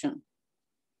population?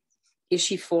 Is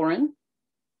she foreign?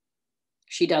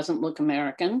 She doesn't look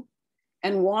American.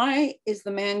 And why is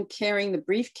the man carrying the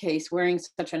briefcase wearing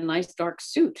such a nice dark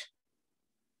suit?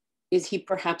 Is he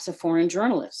perhaps a foreign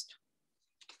journalist?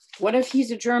 What if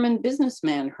he's a German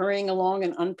businessman hurrying along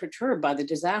and unperturbed by the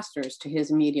disasters to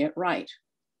his immediate right?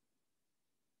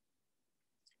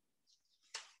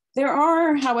 There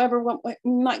are, however, what we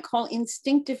might call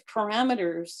instinctive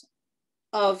parameters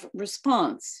of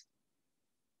response.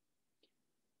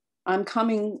 I'm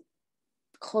coming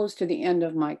close to the end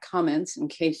of my comments in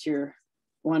case you're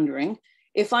wondering.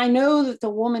 If I know that the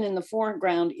woman in the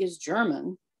foreground is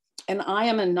German and I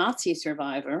am a Nazi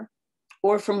survivor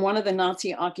or from one of the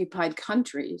Nazi occupied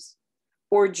countries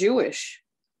or Jewish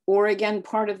or again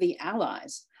part of the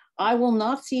Allies, I will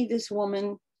not see this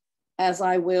woman as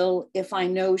I will if I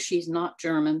know she's not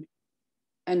German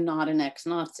and not an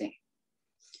ex-Nazi.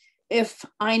 If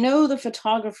I know the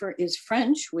photographer is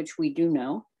French, which we do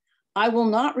know, I will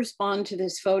not respond to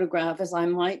this photograph as I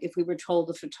might if we were told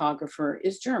the photographer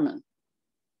is German.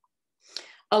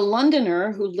 A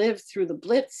Londoner who lived through the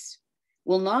Blitz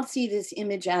will not see this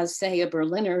image as, say, a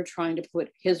Berliner trying to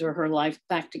put his or her life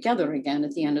back together again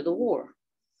at the end of the war,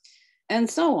 and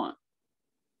so on.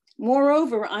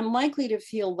 Moreover, I'm likely to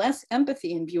feel less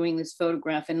empathy in viewing this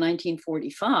photograph in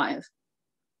 1945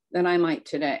 than I might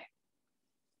today.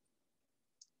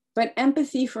 But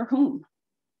empathy for whom?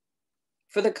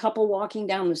 For the couple walking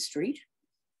down the street?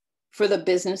 For the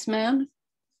businessman?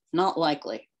 Not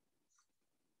likely.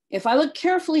 If I look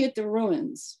carefully at the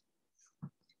ruins,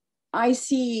 I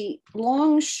see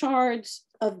long shards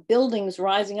of buildings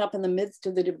rising up in the midst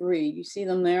of the debris. You see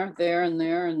them there, there, and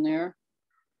there, and there.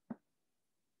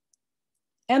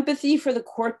 Empathy for the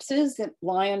corpses that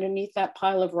lie underneath that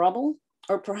pile of rubble,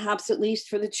 or perhaps at least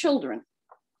for the children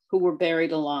who were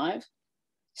buried alive.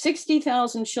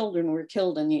 60,000 children were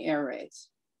killed in the air raids.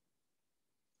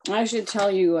 I should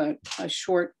tell you a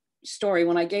short story.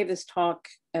 When I gave this talk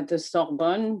at the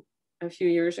Sorbonne a few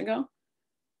years ago,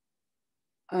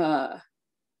 and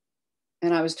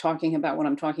I was talking about what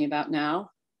I'm talking about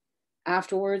now,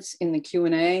 afterwards in the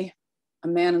Q&A, a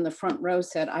man in the front row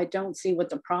said, "I don't see what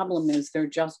the problem is, they're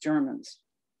just Germans."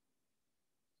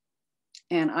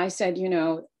 And I said, you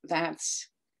know, that's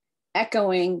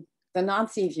echoing the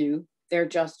Nazi view, they're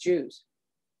just Jews.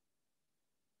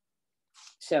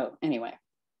 So anyway,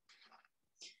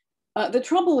 the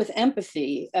trouble with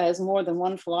empathy, as more than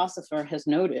one philosopher has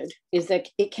noted, is that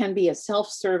it can be a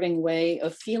self-serving way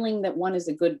of feeling that one is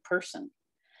a good person,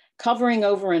 covering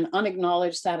over an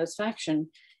unacknowledged satisfaction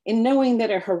in knowing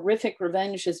that a horrific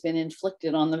revenge has been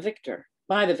inflicted on the victor,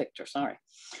 by the victor, sorry.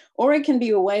 Or it can be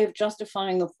a way of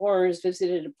justifying the horrors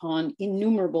visited upon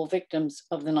innumerable victims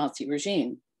of the Nazi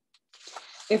regime.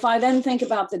 If I then think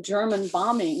about the German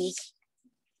bombings,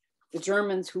 the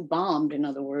Germans who bombed, in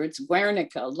other words,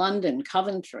 Guernica, London,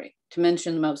 Coventry, to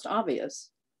mention the most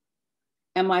obvious,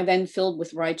 am I then filled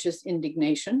with righteous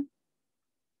indignation?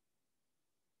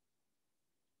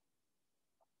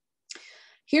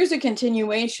 Here's a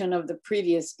continuation of the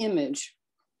previous image.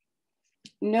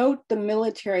 Note the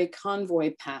military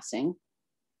convoy passing.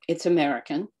 It's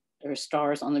American. There are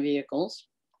stars on the vehicles.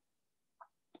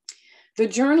 The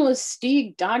journalist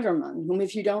Stig Dagerman, whom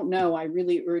if you don't know, I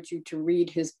really urge you to read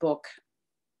his book,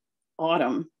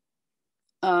 Autumn.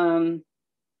 Dagerman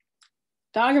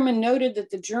noted that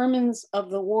the Germans of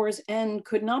the war's end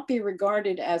could not be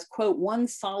regarded as, quote, one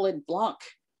solid block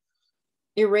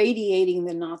irradiating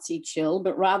the Nazi chill,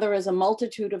 but rather as a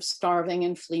multitude of starving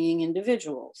and fleeing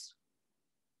individuals.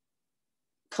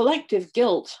 Collective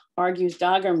guilt, argues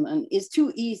Dagerman, is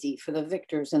too easy for the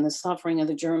victors in the suffering of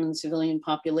the German civilian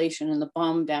population in the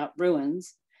bombed out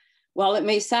ruins. While it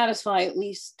may satisfy at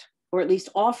least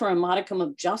offer a modicum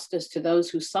of justice to those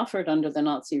who suffered under the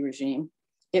Nazi regime,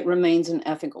 it remains an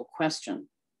ethical question.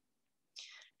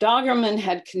 Dagerman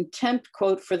had contempt,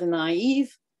 quote, for the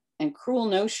naive and cruel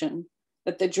notion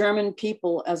that the German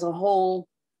people as a whole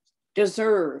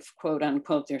deserve, quote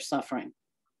unquote, their suffering.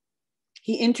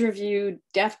 He interviewed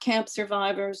death camp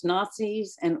survivors,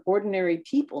 Nazis, and ordinary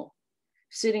people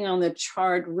sitting on the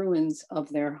charred ruins of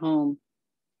their home.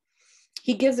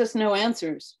 He gives us no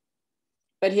answers,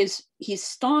 but he's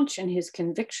staunch in his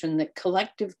conviction that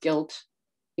collective guilt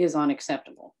is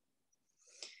unacceptable.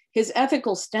 His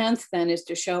ethical stance then is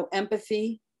to show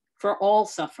empathy for all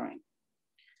suffering,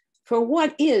 for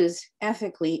what is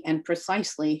ethically and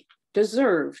precisely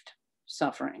deserved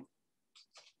suffering.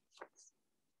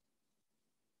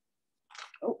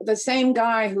 The same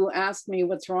guy who asked me,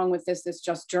 what's wrong with this, it's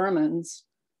just Germans,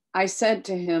 I said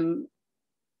to him,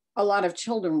 a lot of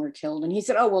children were killed. And he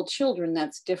said, oh, well, children,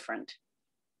 that's different.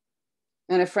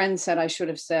 And a friend said, I should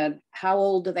have said, how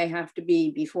old do they have to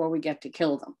be before we get to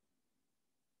kill them?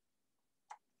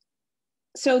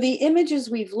 So the images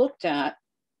we've looked at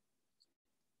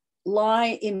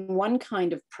lie in one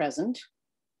kind of present.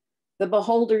 The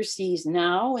beholder sees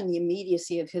now in the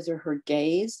immediacy of his or her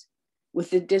gaze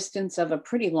with the distance of a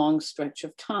pretty long stretch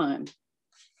of time.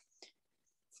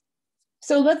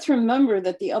 So let's remember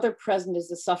that the other present is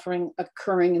the suffering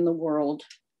occurring in the world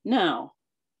now.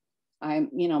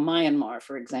 Myanmar,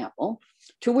 for example,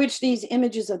 to which these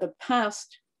images of the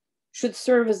past should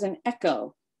serve as an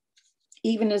echo,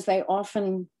 even as they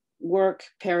often work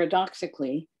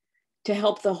paradoxically to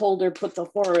help the holder put the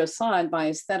horror aside by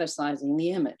aestheticizing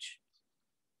the image.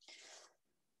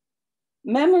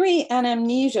 Memory and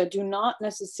amnesia do not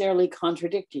necessarily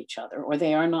contradict each other, or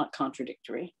they are not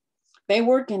contradictory. They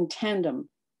work in tandem,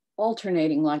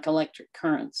 alternating like electric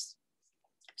currents.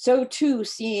 So too,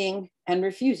 seeing and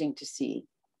refusing to see.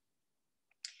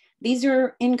 These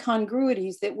are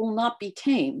incongruities that will not be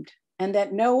tamed and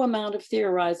that no amount of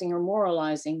theorizing or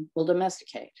moralizing will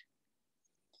domesticate.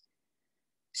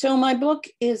 So my book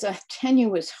is a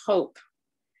tenuous hope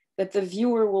that the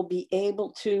viewer will be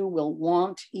able to, will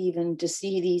want even to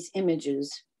see these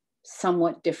images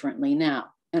somewhat differently now.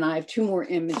 And I have two more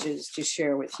images to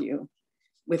share with you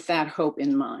with that hope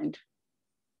in mind.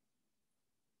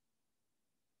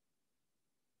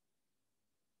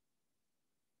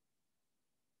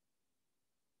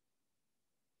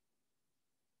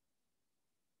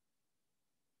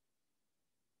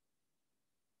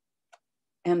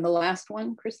 And the last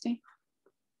one, Christy.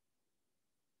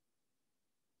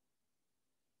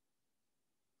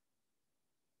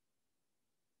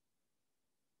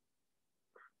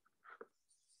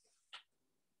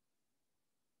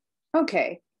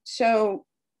 Okay, so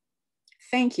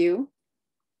thank you.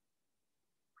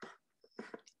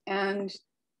 And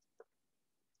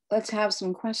let's have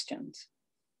some questions.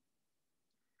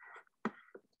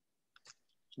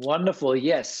 Wonderful,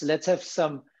 yes, let's have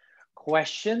some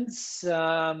questions.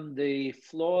 The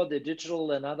floor, the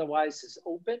digital and otherwise, is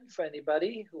open for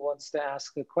anybody who wants to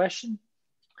ask a question.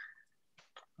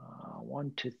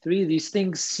 1, 2, 3, these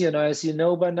things, as you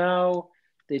know by now,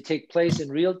 they take place in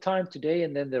real time today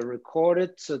and then they're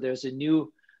recorded. So there's a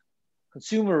new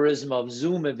consumerism of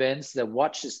Zoom events that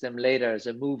watches them later as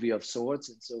a movie of sorts.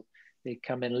 And so they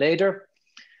come in later.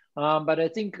 But I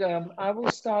think I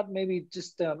will start maybe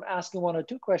just asking 1 or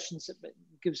 2 questions. It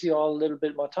gives you all a little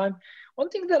bit more time. One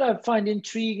thing that I find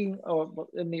intriguing, or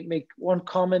let me make one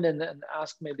comment and then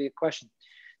ask maybe a question.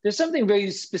 There's something very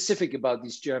specific about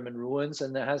these German ruins,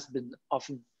 and that has been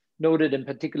often noted in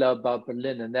particular about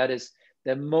Berlin, and that is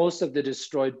that most of the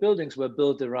destroyed buildings were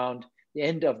built around the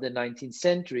end of the 19th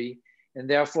century, and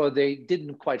therefore they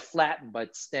didn't quite flatten,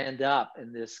 but stand up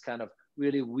in this kind of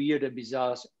really weird and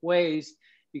bizarre ways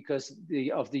because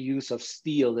of the use of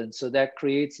steel. And so that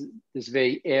creates this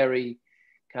very airy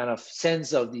kind of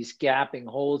sense of these gapping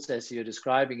holes as you're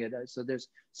describing it. So there's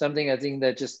something I think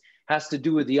that just has to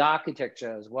do with the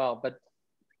architecture as well. But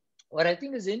what I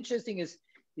think is interesting is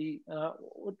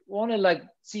want to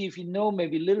see if you know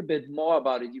maybe a little bit more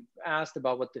about it. You've asked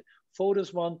about what the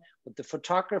photos want, what the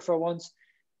photographer wants.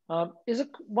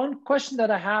 One question that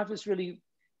I have is really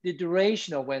the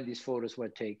duration of when these photos were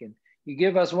taken. You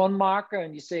give us one marker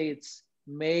and you say it's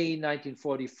May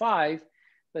 1945,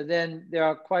 but then there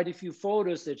are quite a few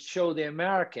photos that show the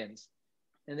Americans.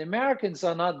 And the Americans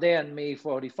are not there in May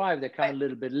 45, they come a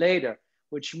little bit later,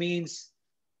 which means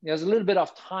there's a little bit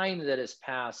of time that is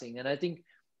passing. And I think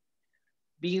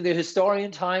being the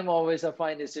historian, time always I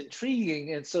find is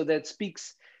intriguing. And so that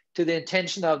speaks to the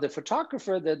intention of the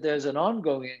photographer that there's an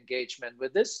ongoing engagement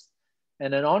with this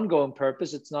and an ongoing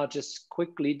purpose. It's not just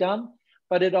quickly done,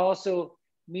 but it also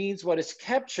means what is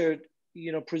captured,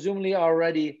 presumably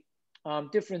already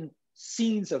different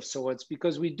scenes of sorts,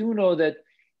 because we do know that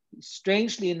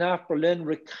strangely enough, Berlin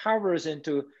recovers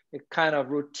into a kind of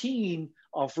routine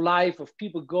of life of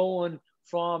people going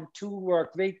from to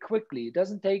work very quickly. It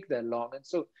doesn't take that long. And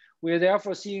so we're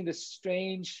therefore seeing this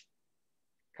strange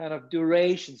kind of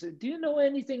durations. Do you know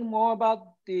anything more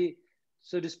about the,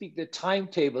 so to speak, the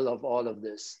timetable of all of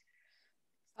this?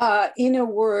 In a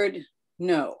word,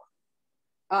 no.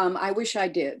 I wish I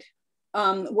did.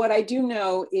 What I do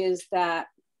know is that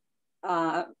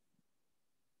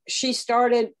she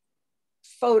started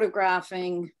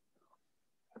photographing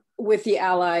with the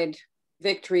Allied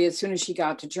victory as soon as she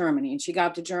got to Germany. And she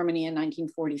got to Germany in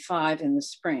 1945 in the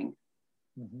spring.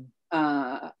 Mm-hmm.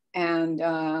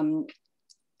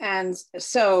 And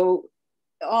so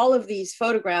all of these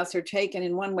photographs are taken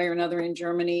in one way or another in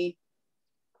Germany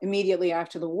immediately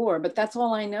after the war, but that's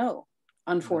all I know,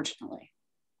 unfortunately.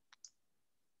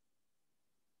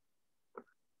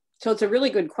 So it's a really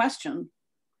good question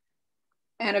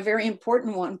and a very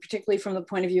important one, particularly from the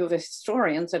point of view of a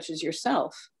historian such as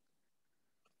yourself.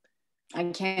 I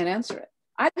can't answer it.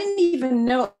 I didn't even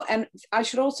know, and I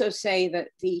should also say that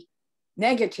the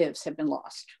negatives have been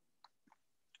lost,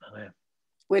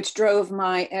 which drove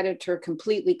my editor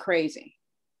completely crazy.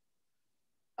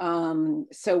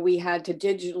 So we had to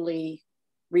digitally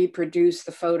reproduce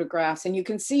the photographs, and you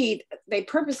can see they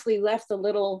purposely left the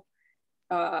little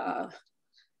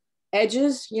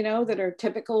edges, you know, that are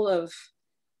typical of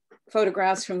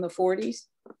photographs from the 40s.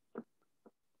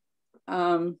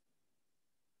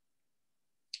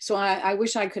 So I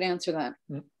wish I could answer that.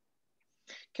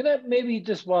 Can I maybe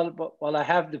just, while I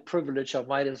have the privilege, I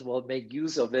might as well make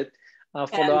use of it,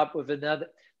 follow up with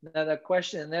another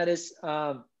question, and that is,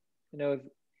 you know,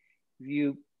 if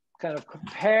you kind of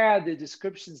compare the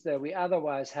descriptions that we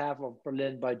otherwise have of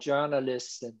Berlin by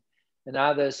journalists and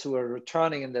others who are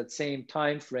returning in that same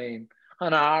time frame.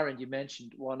 Hannah Arendt, you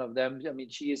mentioned one of them. I mean,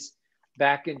 she is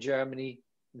back in Germany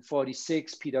in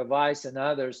 46, Peter Weiss and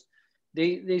others.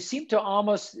 They seem to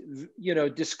almost, you know,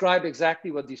 describe exactly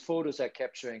what these photos are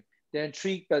capturing. They're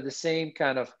intrigued by the same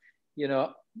kind of, you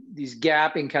know, these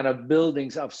gapping kind of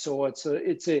buildings of sorts. So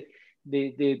it's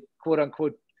the quote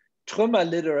unquote Trümmer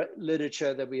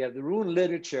literature that we have, the ruin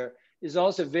literature, is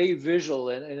also very visual,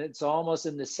 and it's almost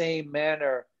in the same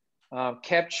manner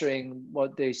capturing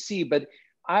what they see. But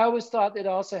I always thought it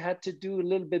also had to do a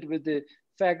little bit with the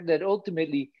fact that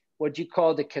ultimately what you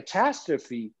call the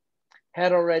catastrophe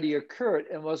had already occurred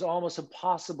and was almost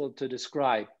impossible to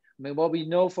describe. I mean, what we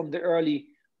know from the early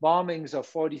bombings of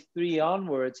 43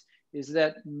 onwards is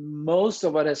that most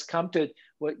of what has come to it,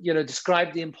 what, you know,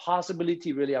 describe the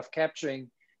impossibility really of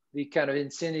capturing the kind of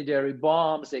incendiary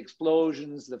bombs, the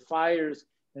explosions, the fires,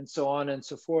 and so on and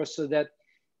so forth. So that,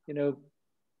 you know,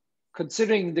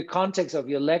 considering the context of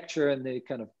your lecture and the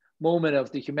kind of moment of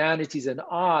the humanities and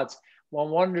arts,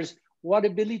 one wonders what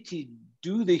ability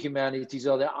do the humanities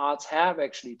or the arts have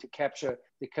actually to capture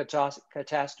the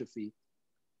catastrophe?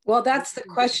 Well, that's the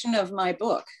question of my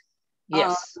book.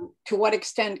 Yes. To what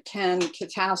extent can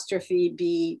catastrophe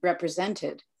be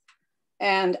represented?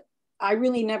 And I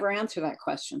really never answer that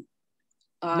question.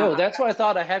 No, that's why I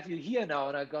thought I have you here now,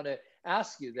 and I'm going to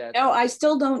ask you that. No, I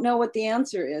still don't know what the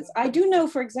answer is. I do know,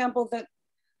 for example, that,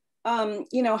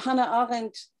 you know, Hannah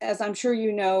Arendt, as I'm sure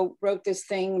you know, wrote this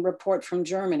thing, Report from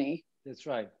Germany. That's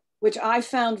right. Which I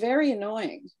found very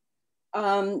annoying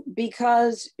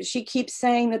because she keeps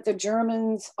saying that the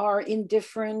Germans are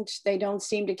indifferent. They don't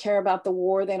seem to care about the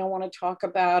war. They don't want to talk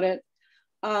about it.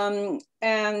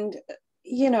 And,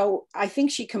 you know, I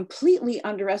think she completely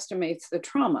underestimates the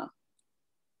trauma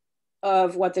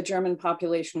of what the German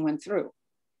population went through.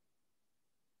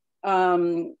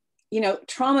 You know,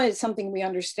 trauma is something we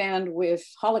understand with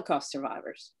Holocaust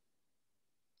survivors.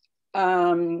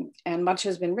 And much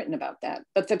has been written about that.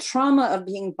 But the trauma of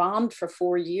being bombed for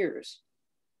 4 years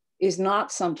is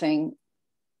not something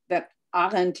that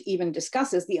Arendt even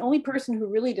discusses. The only person who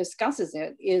really discusses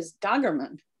it is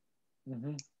Dagerman,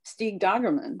 Stieg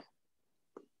Dagerman.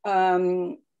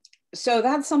 So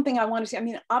that's something I want to see. I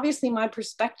mean, obviously my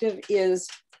perspective is,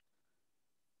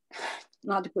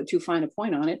 not to put too fine a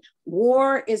point on it,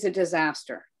 war is a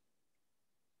disaster.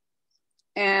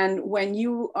 And when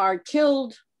you are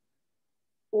killed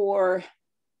or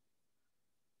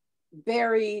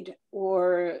buried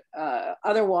or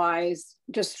otherwise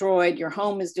destroyed, your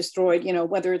home is destroyed, you know,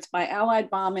 whether it's by Allied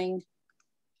bombing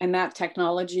and that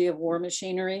technology of war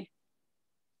machinery,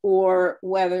 or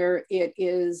whether it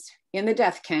is in the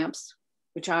death camps,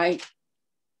 which I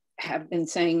have been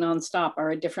saying nonstop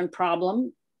are a different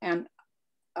problem and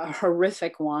a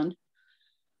horrific one.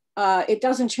 It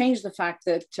doesn't change the fact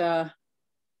that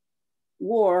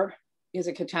war is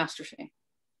a catastrophe.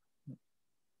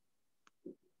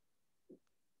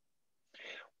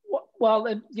 Well,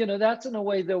 and you know, that's in a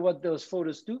way that what those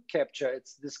photos do capture.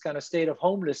 It's this kind of state of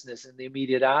homelessness in the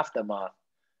immediate aftermath.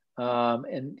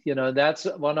 And you know, that's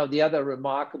one of the other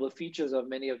remarkable features of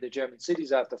many of the German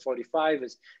cities after 45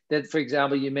 is that, for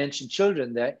example, you mentioned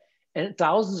children there, and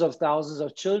thousands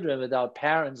of children without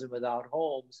parents and without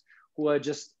homes who are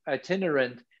just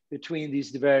itinerant between these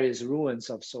various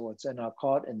ruins of sorts and are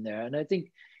caught in there. And I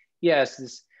think, yes,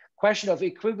 this question of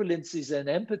equivalencies and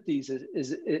empathies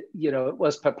is you know, it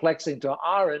was perplexing to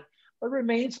Arendt, but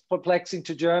remains perplexing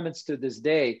to Germans to this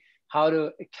day, how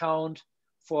to account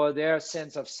for their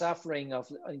sense of suffering of,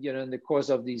 you know, in the course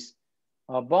of these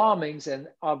bombings, and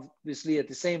obviously at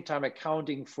the same time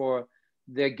accounting for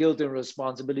their guilt and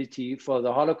responsibility for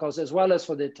the Holocaust, as well as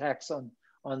for the attacks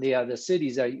on the other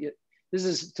cities. This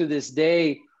is to this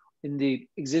day in the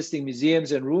existing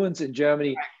museums and ruins in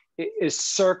Germany, a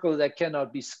circle that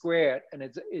cannot be squared, and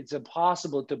it's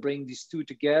impossible to bring these two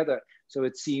together, so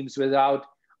it seems, without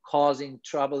causing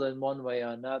trouble in one way or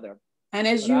another. And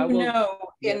as you know,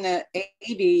 in the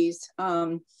 80s,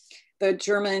 the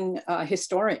German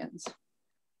historians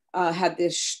had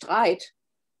this streit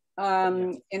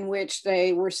in which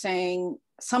they were saying,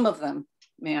 some of them,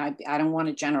 I don't want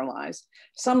to generalize,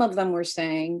 some of them were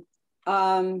saying,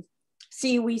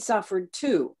 see, we suffered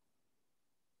too,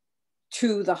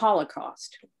 to the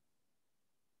Holocaust,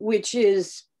 which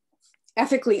is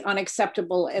ethically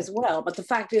unacceptable as well. But the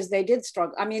fact is they did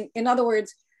struggle. I mean, in other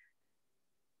words,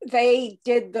 they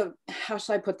did how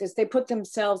should I put this? They put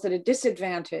themselves at a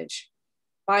disadvantage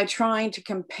by trying to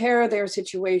compare their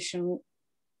situation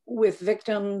with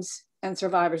victims and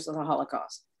survivors of the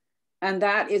Holocaust. And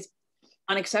that is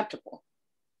unacceptable.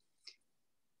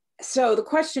 So the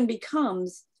question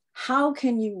becomes, how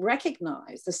can you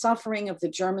recognize the suffering of the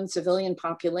German civilian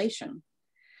population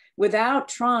without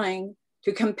trying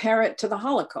to compare it to the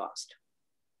Holocaust?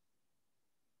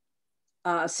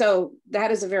 So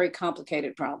that is a very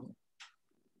complicated problem.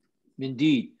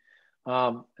 Indeed.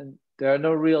 And there are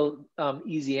no real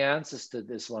easy answers to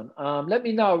this one. Let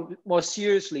me now more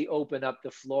seriously open up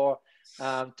the floor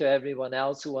to everyone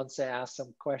else who wants to ask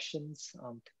some questions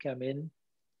to come in.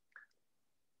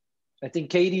 I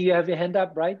think, Katie, you have your hand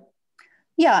up, right?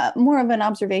 Yeah, more of an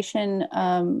observation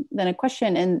than a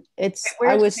question. And it's,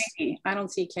 where's Katie? I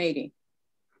don't see Katie.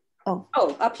 Oh,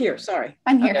 up here, sorry.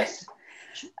 I'm here. Yes.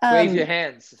 Wave your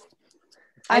hands.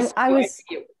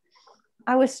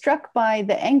 I was struck by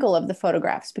the angle of the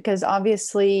photographs, because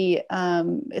obviously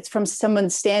it's from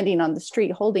someone standing on the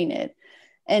street holding it.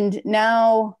 And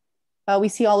now we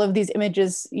see all of these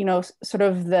images, you know, sort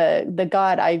of the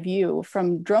God eye view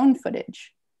from drone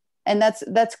footage. And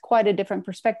that's quite a different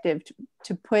perspective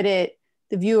to put the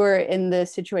viewer in the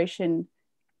situation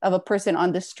of a person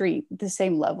on the street, the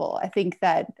same level. I think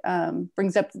that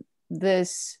brings up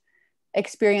this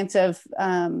experience of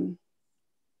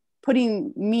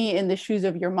putting me in the shoes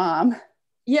of your mom.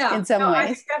 Yeah, in some ways. I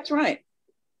think that's right.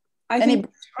 I think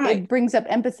it brings up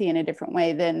empathy in a different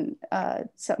way than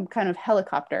some kind of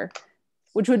helicopter,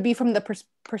 which would be from the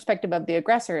perspective of the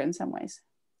aggressor in some ways.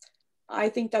 I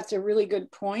think that's a really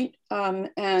good point.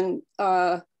 You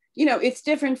know, it's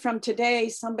different from today.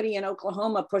 Somebody in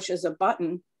Oklahoma pushes a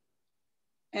button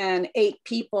and 8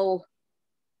 people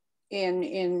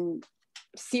in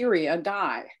Syria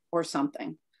die or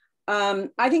something.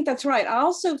 I think that's right. I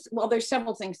also, well, there's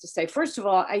several things to say. First of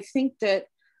all, I think that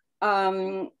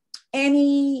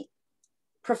any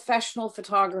professional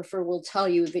photographer will tell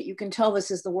you that you can tell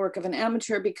this is the work of an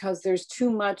amateur because there's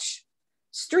too much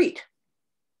street.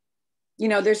 You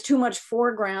know, there's too much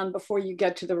foreground before you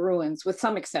get to the ruins, with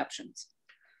some exceptions.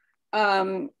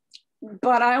 But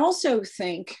I also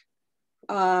think,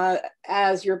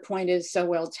 as your point is so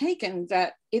well taken,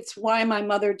 that it's why my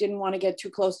mother didn't want to get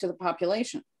too close to the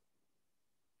population,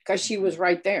 because she was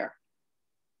right there.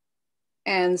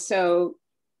 And so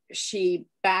she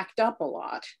backed up a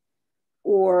lot,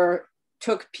 or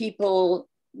took people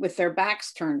with their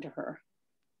backs turned to her.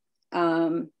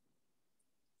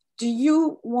 Do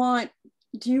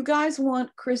you guys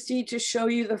want Christy to show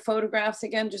you the photographs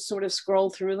again, just sort of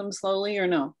scroll through them slowly, or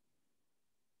no?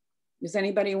 Does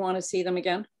anybody want to see them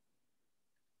again?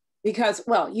 Because,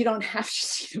 well, you don't have to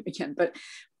see them again, but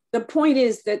the point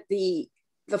is that the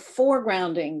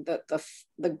foregrounding,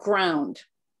 the ground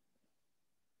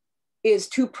is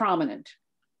too prominent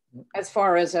as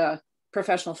far as a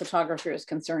professional photographer is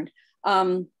concerned.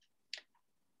 I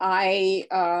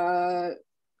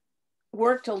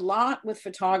worked a lot with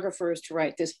photographers to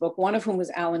write this book, one of whom was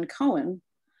Alan Cohen,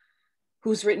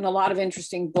 who's written a lot of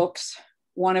interesting books,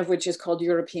 one of which is called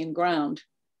European Ground,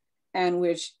 and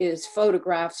which is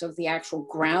photographs of the actual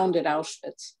ground at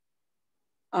Auschwitz.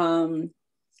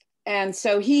 And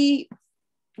so he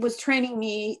was training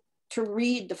me to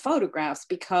read the photographs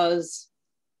because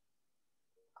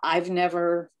I've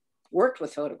never worked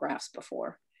with photographs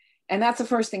before. And that's the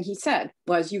first thing he said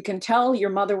was, you can tell your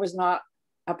mother was not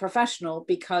a professional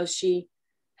because she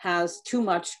has too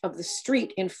much of the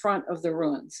street in front of the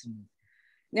ruins. Mm.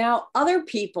 Now, other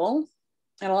people,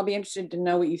 and I'll be interested to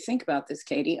know what you think about this,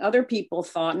 Katie, other people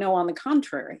thought, no, on the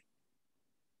contrary.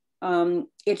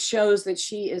 It shows that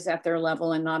she is at their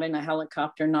level and not in a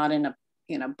helicopter, not in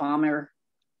a bomber,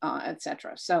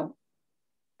 etc. So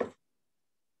I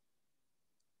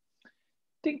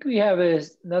think we have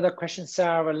another question,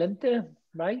 Sarah Valente,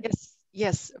 right? Yes.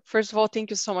 Yes. First of all, thank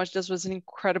you so much. This was an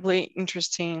incredibly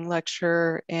interesting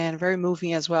lecture and very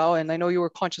moving as well. And I know you were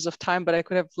conscious of time, but I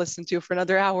could have listened to you for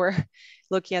another hour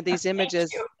looking at these images.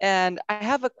 And I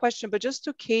have a question, but just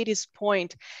to Katie's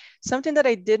point, something that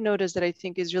I did notice that I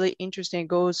think is really interesting,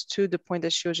 goes to the point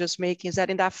that she was just making, is that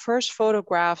in that first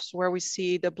photographs where we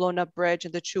see the blown up bridge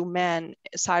and the two men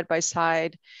side by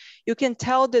side, you can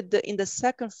tell that in the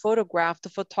second photograph, the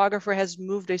photographer has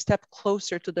moved a step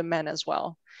closer to the men as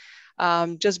well.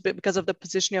 Just because of the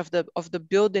positioning of the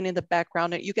building in the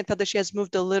background, and you can tell that she has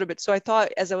moved a little bit. So I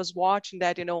thought, as I was watching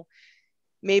that,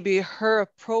 maybe her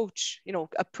approach,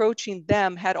 approaching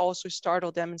them had also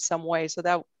startled them in some way. So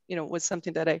that, was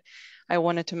something that I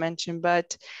wanted to mention.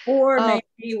 But or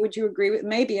maybe, would you agree with,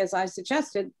 maybe, as I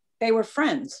suggested, they were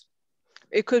friends?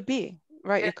 It could be,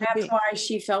 right? It could be. That's why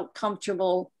she felt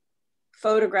comfortable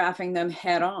photographing them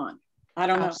head on. I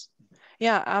don't know.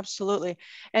 Yeah, absolutely.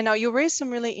 And now you raised some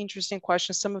really interesting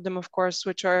questions, some of them, of course,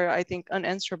 which are, I think,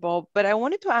 unanswerable. But I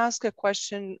wanted to ask a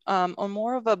question on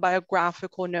more of a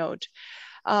biographical note.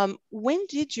 When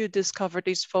did you discover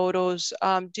these photos?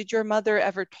 Did your mother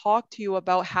ever talk to you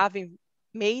about having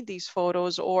made these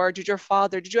photos, or did you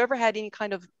ever had any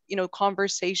kind of,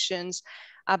 conversations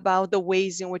about the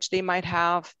ways in which they might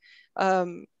have,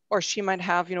 or she might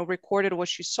have, recorded what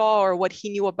she saw or what he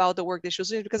knew about the work that she was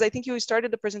doing? Because I think you started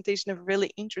the presentation in a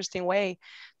really interesting way,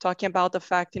 talking about the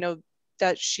fact,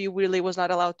 that she really was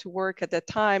not allowed to work at that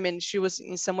time. And she was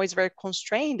in some ways very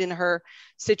constrained in her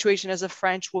situation as a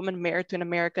French woman married to an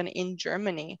American in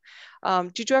Germany.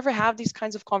 Did you ever have these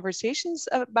kinds of conversations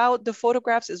about the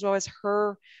photographs as well as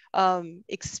her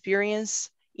experience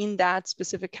in that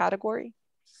specific category?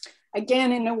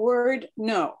 Again, in a word,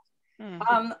 no.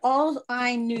 All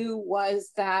I knew was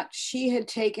that she had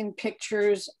taken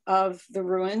pictures of the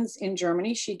ruins in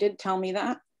Germany. She did tell me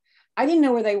that. I didn't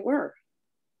know where they were.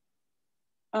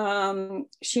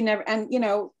 She never, and you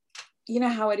know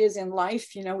how it is in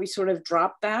life, we sort of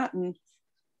dropped that, and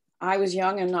I was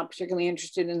young and not particularly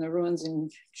interested in the ruins in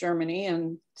Germany.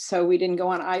 And so we didn't go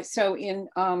on. So in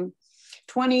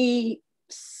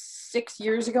 26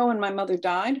 years ago, when my mother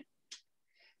died,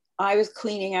 I was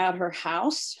cleaning out her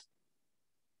house.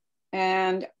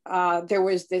 And there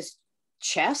was this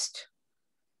chest,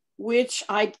 which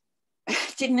I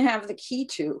didn't have the key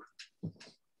to,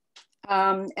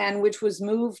 and which was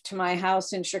moved to my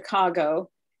house in Chicago,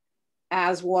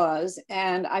 as was.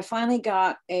 And I finally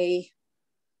got a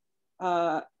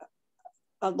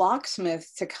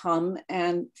locksmith to come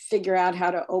and figure out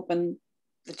how to open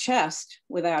the chest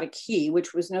without a key,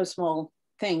 which was no small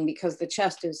thing because the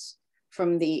chest is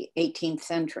from the 18th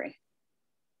century.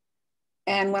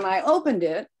 And when I opened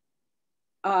it,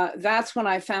 that's when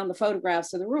I found the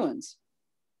photographs of the ruins.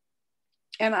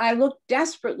 And I looked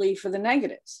desperately for the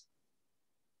negatives,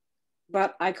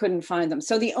 but I couldn't find them.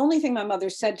 So the only thing my mother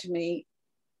said to me,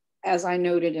 as I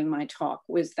noted in my talk,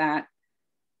 was that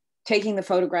taking the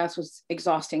photographs was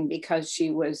exhausting because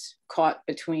she was caught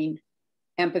between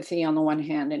empathy on the one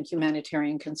hand and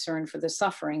humanitarian concern for the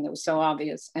suffering that was so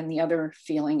obvious, and the other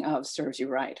feeling of serves you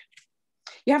right.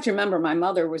 You have to remember, my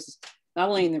mother was not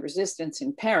only in the resistance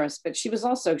in Paris, but she was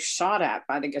also shot at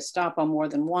by the Gestapo more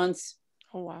than once.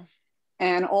 Oh, wow.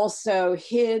 And also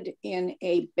hid in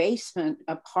a basement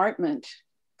apartment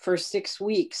for 6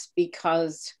 weeks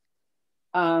because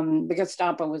the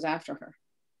Gestapo was after her.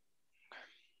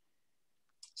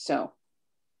 So,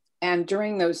 and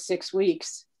during those 6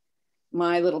 weeks,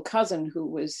 my little cousin, who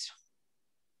was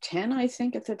 10, I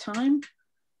think at the time,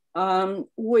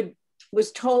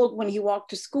 was told when he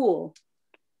walked to school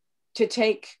to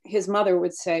take, his mother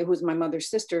would say, who's my mother's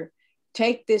sister,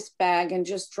 take this bag and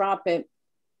just drop it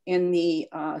in the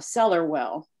cellar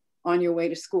well on your way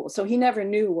to school. So he never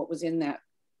knew what was in that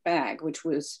bag, which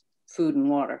was food and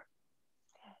water.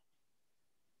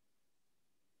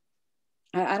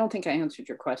 I don't think I answered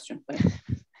your question, but.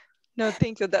 No,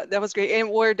 thank you. That was great. And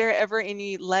were there ever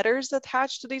any letters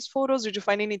attached to these photos? Did you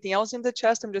find anything else in the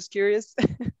chest? I'm just curious.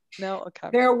 No? Okay.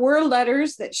 There were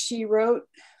letters that she wrote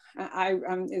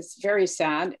It's very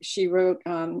sad. She wrote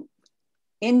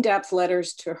in-depth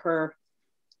letters to her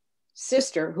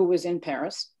sister, who was in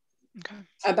Paris,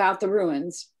 about the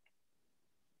ruins.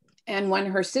 And when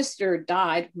her sister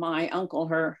died, my uncle,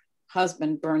 her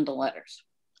husband, burned the letters.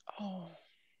 Oh,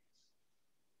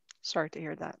 sorry to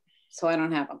hear that. So I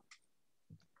don't have them.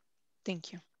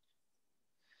 Thank you.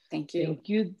 Thank you. Thank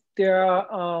you. There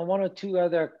are one or two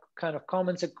other kind of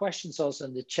comments and questions also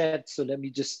in the chat. So let me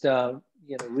just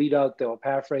read out or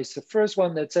paraphrase the first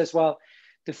one that says, well,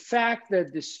 the fact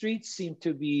that the streets seem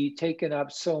to be taking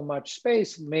up so much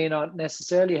space may not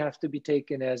necessarily have to be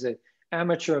taken as an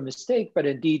amateur mistake, but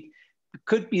indeed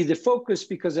could be the focus,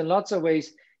 because in lots of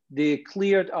ways, the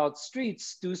cleared out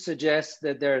streets do suggest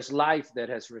that there's life that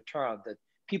has returned, that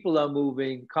people are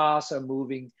moving, cars are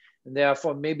moving, and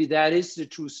therefore maybe that is the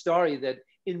true story, that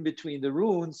in between the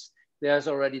ruins, there's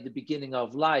already the beginning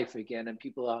of life again, and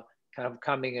people are kind of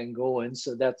coming and going.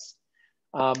 So that's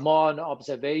more an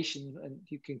observation, and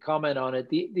you can comment on it.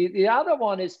 The other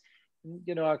one is,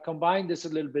 I combine this a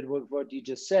little bit with what you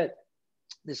just said,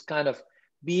 this kind of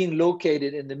being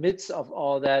located in the midst of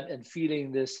all that and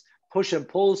feeling this push and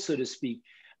pull, so to speak.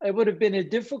 It would have been a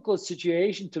difficult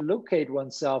situation to locate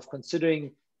oneself,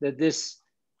 considering that this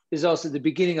is also the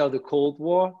beginning of the Cold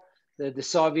War, that the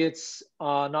Soviets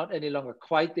are not any longer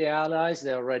quite the allies,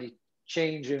 they're already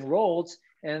changing roles.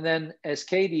 And then, as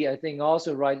Katie, I think,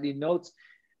 also rightly notes,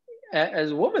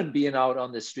 as a woman being out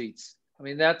on the streets, I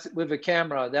mean, that's with a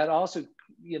camera, that also,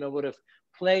 would have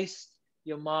placed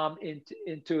your mom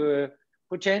into a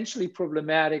potentially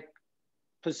problematic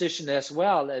position, as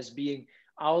well as being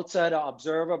outsider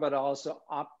observer, but also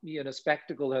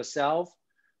spectacle herself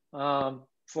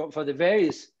for the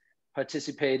various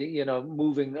participating,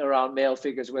 moving around male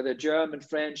figures, whether German,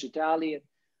 French, Italian,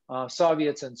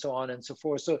 Soviets, and so on and so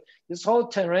forth. So this whole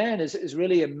terrain is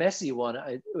really a messy one,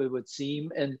 it would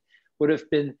seem, and would have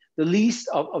been the least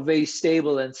of very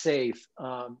stable and safe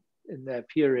in that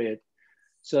period.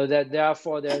 So that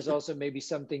therefore there's also maybe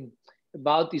something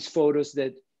about these photos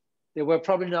that they were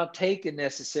probably not taken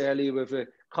necessarily with a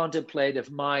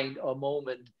contemplative mind or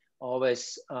moment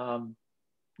always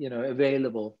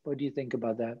available. What do you think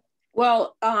about that?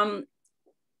 Well,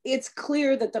 it's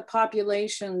clear that the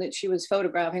population that she was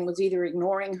photographing was either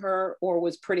ignoring her or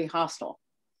was pretty hostile,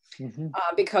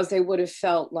 because they would have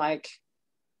felt like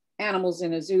animals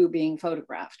in a zoo being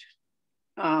photographed.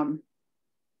 And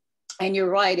you're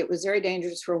right, it was very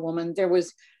dangerous for a woman. There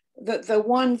was the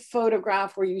one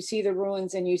photograph where you see the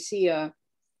ruins and you see an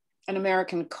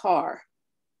American car.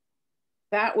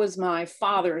 That was my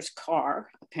father's car,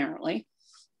 apparently.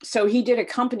 So he did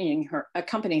accompany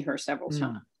her several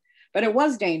times. But it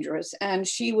was dangerous, and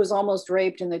she was almost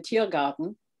raped in the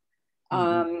Tiergarten,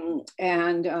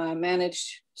 and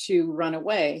managed to run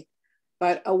away.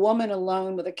 But a woman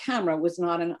alone with a camera was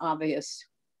not an obvious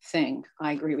thing.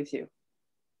 I agree with you.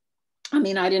 I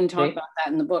mean, I didn't talk about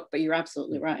that in the book, but you're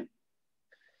absolutely right.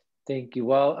 Thank you.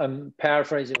 Well, I'm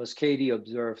paraphrasing what Katie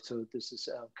observed, so this is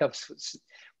comes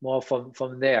more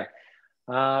from there.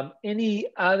 Any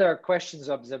other questions,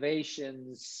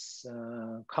 observations,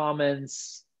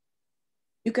 comments?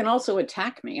 You can also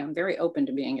attack me. I'm very open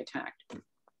to being attacked.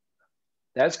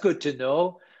 That's good to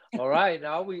know. All right,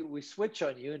 now we switch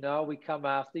on you. Now we come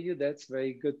after you. That's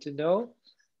very good to know.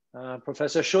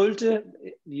 Professor Schulte,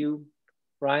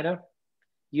 Rainer,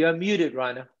 you are muted,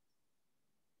 Rainer.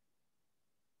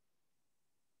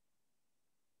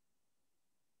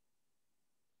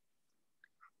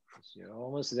 You're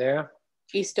almost there.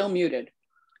 He's still muted.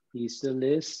 He still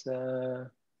is.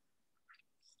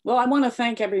 Well, I want to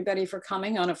thank everybody for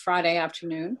coming on a Friday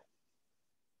afternoon.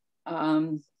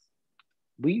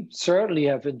 We certainly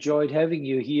have enjoyed having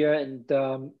you here, and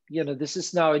this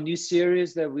is now a new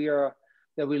series that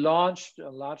we launched,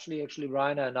 largely actually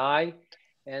Rainer and I,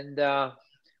 and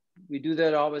we do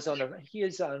that always he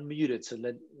is unmuted, so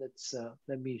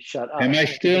let me shut up. Am I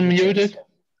still muted?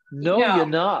 No, you're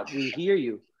not. We hear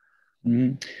you.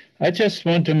 I just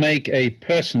want to make a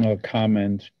personal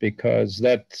comment, because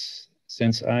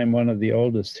since I'm one of the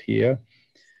oldest here,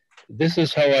 this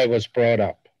is how I was brought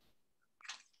up.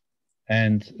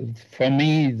 And for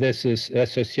me, this is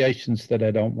associations that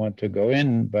I don't want to go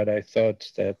in, but I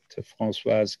thought that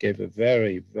Françoise gave a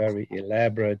very, very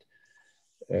elaborate,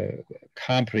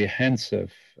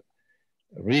 comprehensive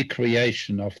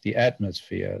recreation of the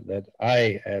atmosphere that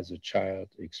I, as a child,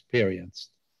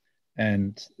 experienced.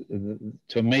 And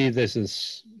to me, this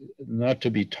is not to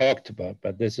be talked about,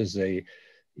 but this is a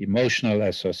emotional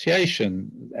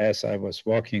association as I was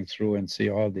walking through and see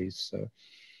all these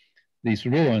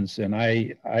ruins, and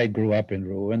I grew up in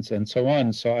ruins and so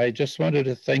on. So I just wanted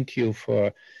to thank you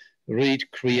for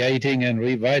recreating and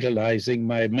revitalizing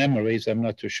my memories. I'm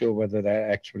not too sure whether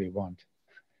I actually want.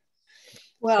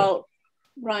 Well, so,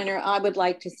 Rainer, I would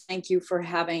like to thank you for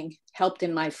having helped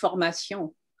in my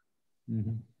formation,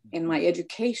 in my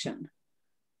education.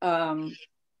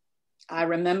 I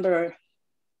remember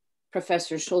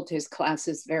Professor Schulte's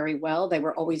classes very well. They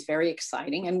were always very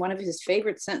exciting. And one of his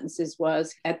favorite sentences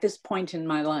was, "At this point in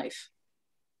my life."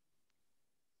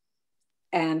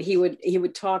 And he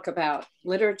would talk about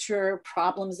literature,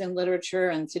 problems in literature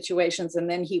and situations. And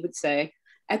then he would say,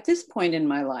 "At this point in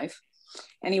my life."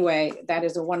 Anyway, that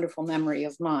is a wonderful memory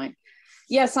of mine.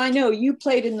 Yes, I know you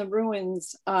played in the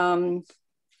ruins and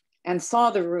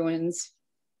saw the ruins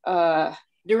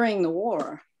during the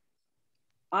war.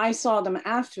 I saw them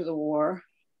after the war.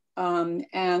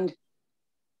 And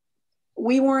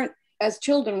we weren't, as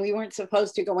children, we weren't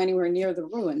supposed to go anywhere near the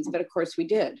ruins, but of course we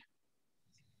did.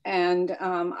 And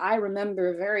I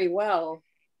remember very well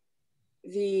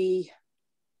the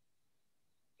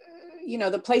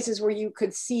places where you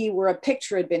could see where a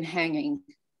picture had been hanging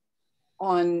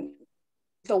on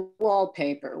the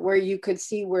wallpaper, where you could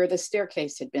see where the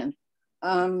staircase had been.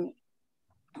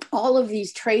 All of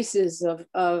these traces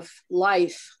of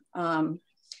life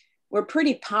were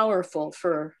pretty powerful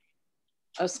for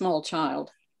a small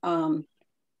child. The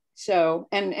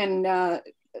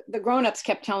grown-ups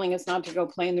kept telling us not to go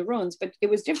play in the ruins, but it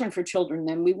was different for children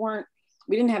then. We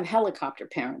didn't have helicopter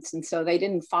parents, and so they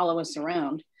didn't follow us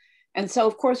around. And so,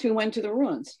 of course, we went to the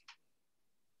ruins.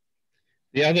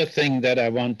 The other thing that I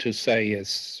want to say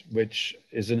is, which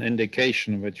is an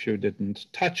indication which you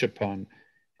didn't touch upon,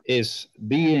 is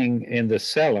being in the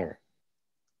cellar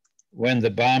when the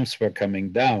bombs were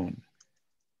coming down.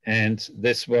 And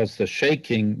this was the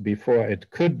shaking before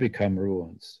it could become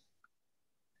ruins.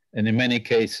 And in many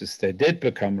cases, they did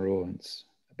become ruins.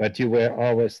 But you were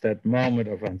always that moment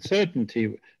of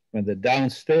uncertainty when the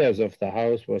downstairs of the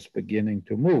house was beginning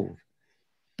to move.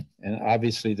 And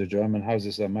obviously, the German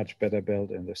houses are much better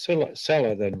built in the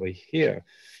cellar than we here.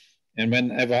 And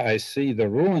whenever I see the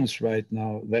ruins right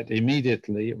now, that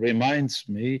immediately reminds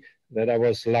me that I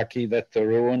was lucky that the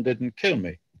ruin didn't kill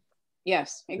me.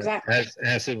 Yes, exactly.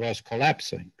 As it was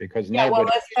collapsing, because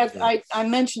I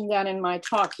mentioned that in my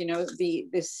talk.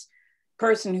 This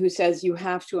person who says you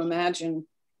have to imagine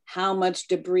how much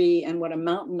debris and what a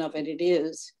mountain of it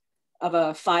is of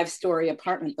a 5-story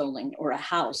apartment building or a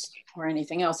house or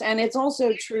anything else. And it's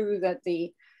also true that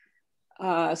the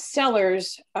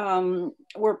cellars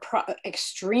were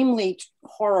extremely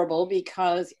horrible,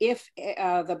 because if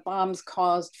the bombs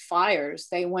caused fires,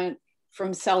 they went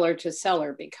from cellar to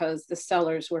cellar because the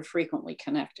cellars were frequently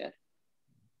connected.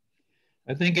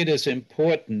 I think it is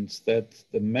important that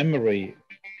the memory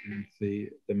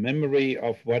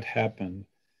of what happened,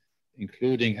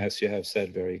 including, as you have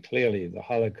said very clearly, the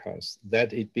Holocaust,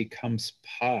 that it becomes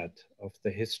part of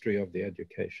the history of the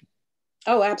education.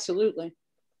 Oh, absolutely.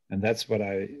 And that's what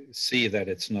I see, that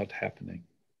it's not happening.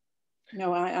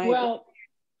 No, Well,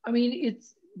 I mean,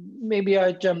 it's, maybe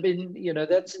I jump in,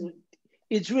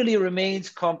 it really remains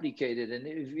complicated. And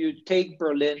if you take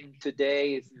Berlin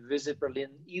today, if you visit Berlin,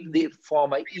 even the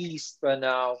former East by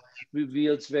now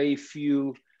reveals very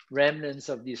few remnants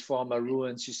of these former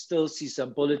ruins. You still see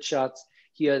some bullet shots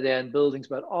here, there in buildings,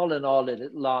 but all in all,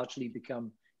 it largely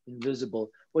become invisible.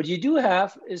 What you do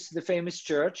have is the famous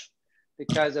church, the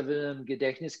Kaiser Wilhelm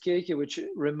Gedächtniskirche, which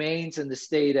remains in the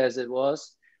state as it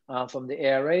was from the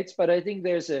air raids. But I think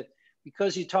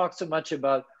because you talk so much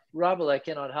about rubble, I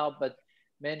cannot help but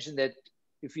mention that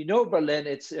if you know Berlin,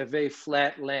 it's a very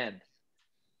flat land.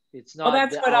 It's not. Well,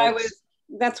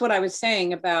 that's what I was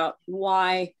saying about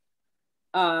why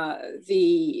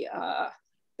the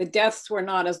deaths were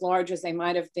not as large as they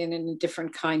might have been in a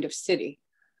different kind of city.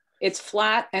 It's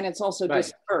flat and it's also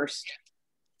dispersed.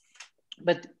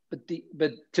 But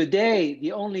today,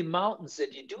 the only mountains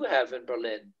that you do have in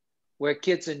Berlin, where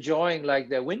kids enjoying like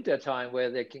their winter time,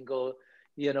 where they can go,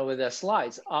 with their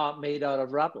slides, are made out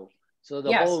of rubble. So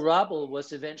the whole rubble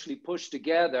was eventually pushed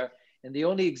together, and the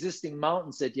only existing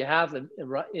mountains that you have in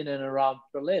and around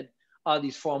Berlin are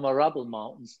these former rubble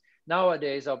mountains.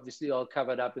 Nowadays, obviously all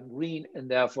covered up in green, and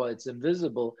therefore it's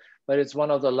invisible, but it's one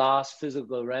of the last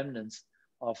physical remnants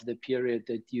of the period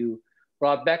that you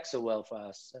brought back so well for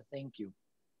us. So thank you.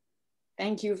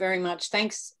 Thank you very much.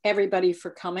 Thanks everybody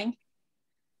for coming.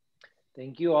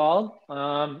 Thank you all.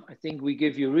 I think we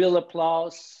give you real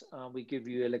applause. We give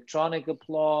you electronic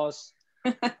applause.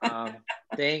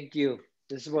 Thank you.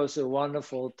 This was a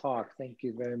wonderful talk. Thank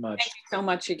you very much. Thank you so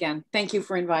much again. Thank you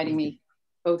for inviting me,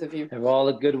 both of you. Have all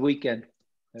a good weekend,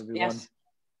 everyone. Yes.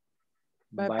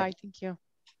 Bye-bye. Thank you.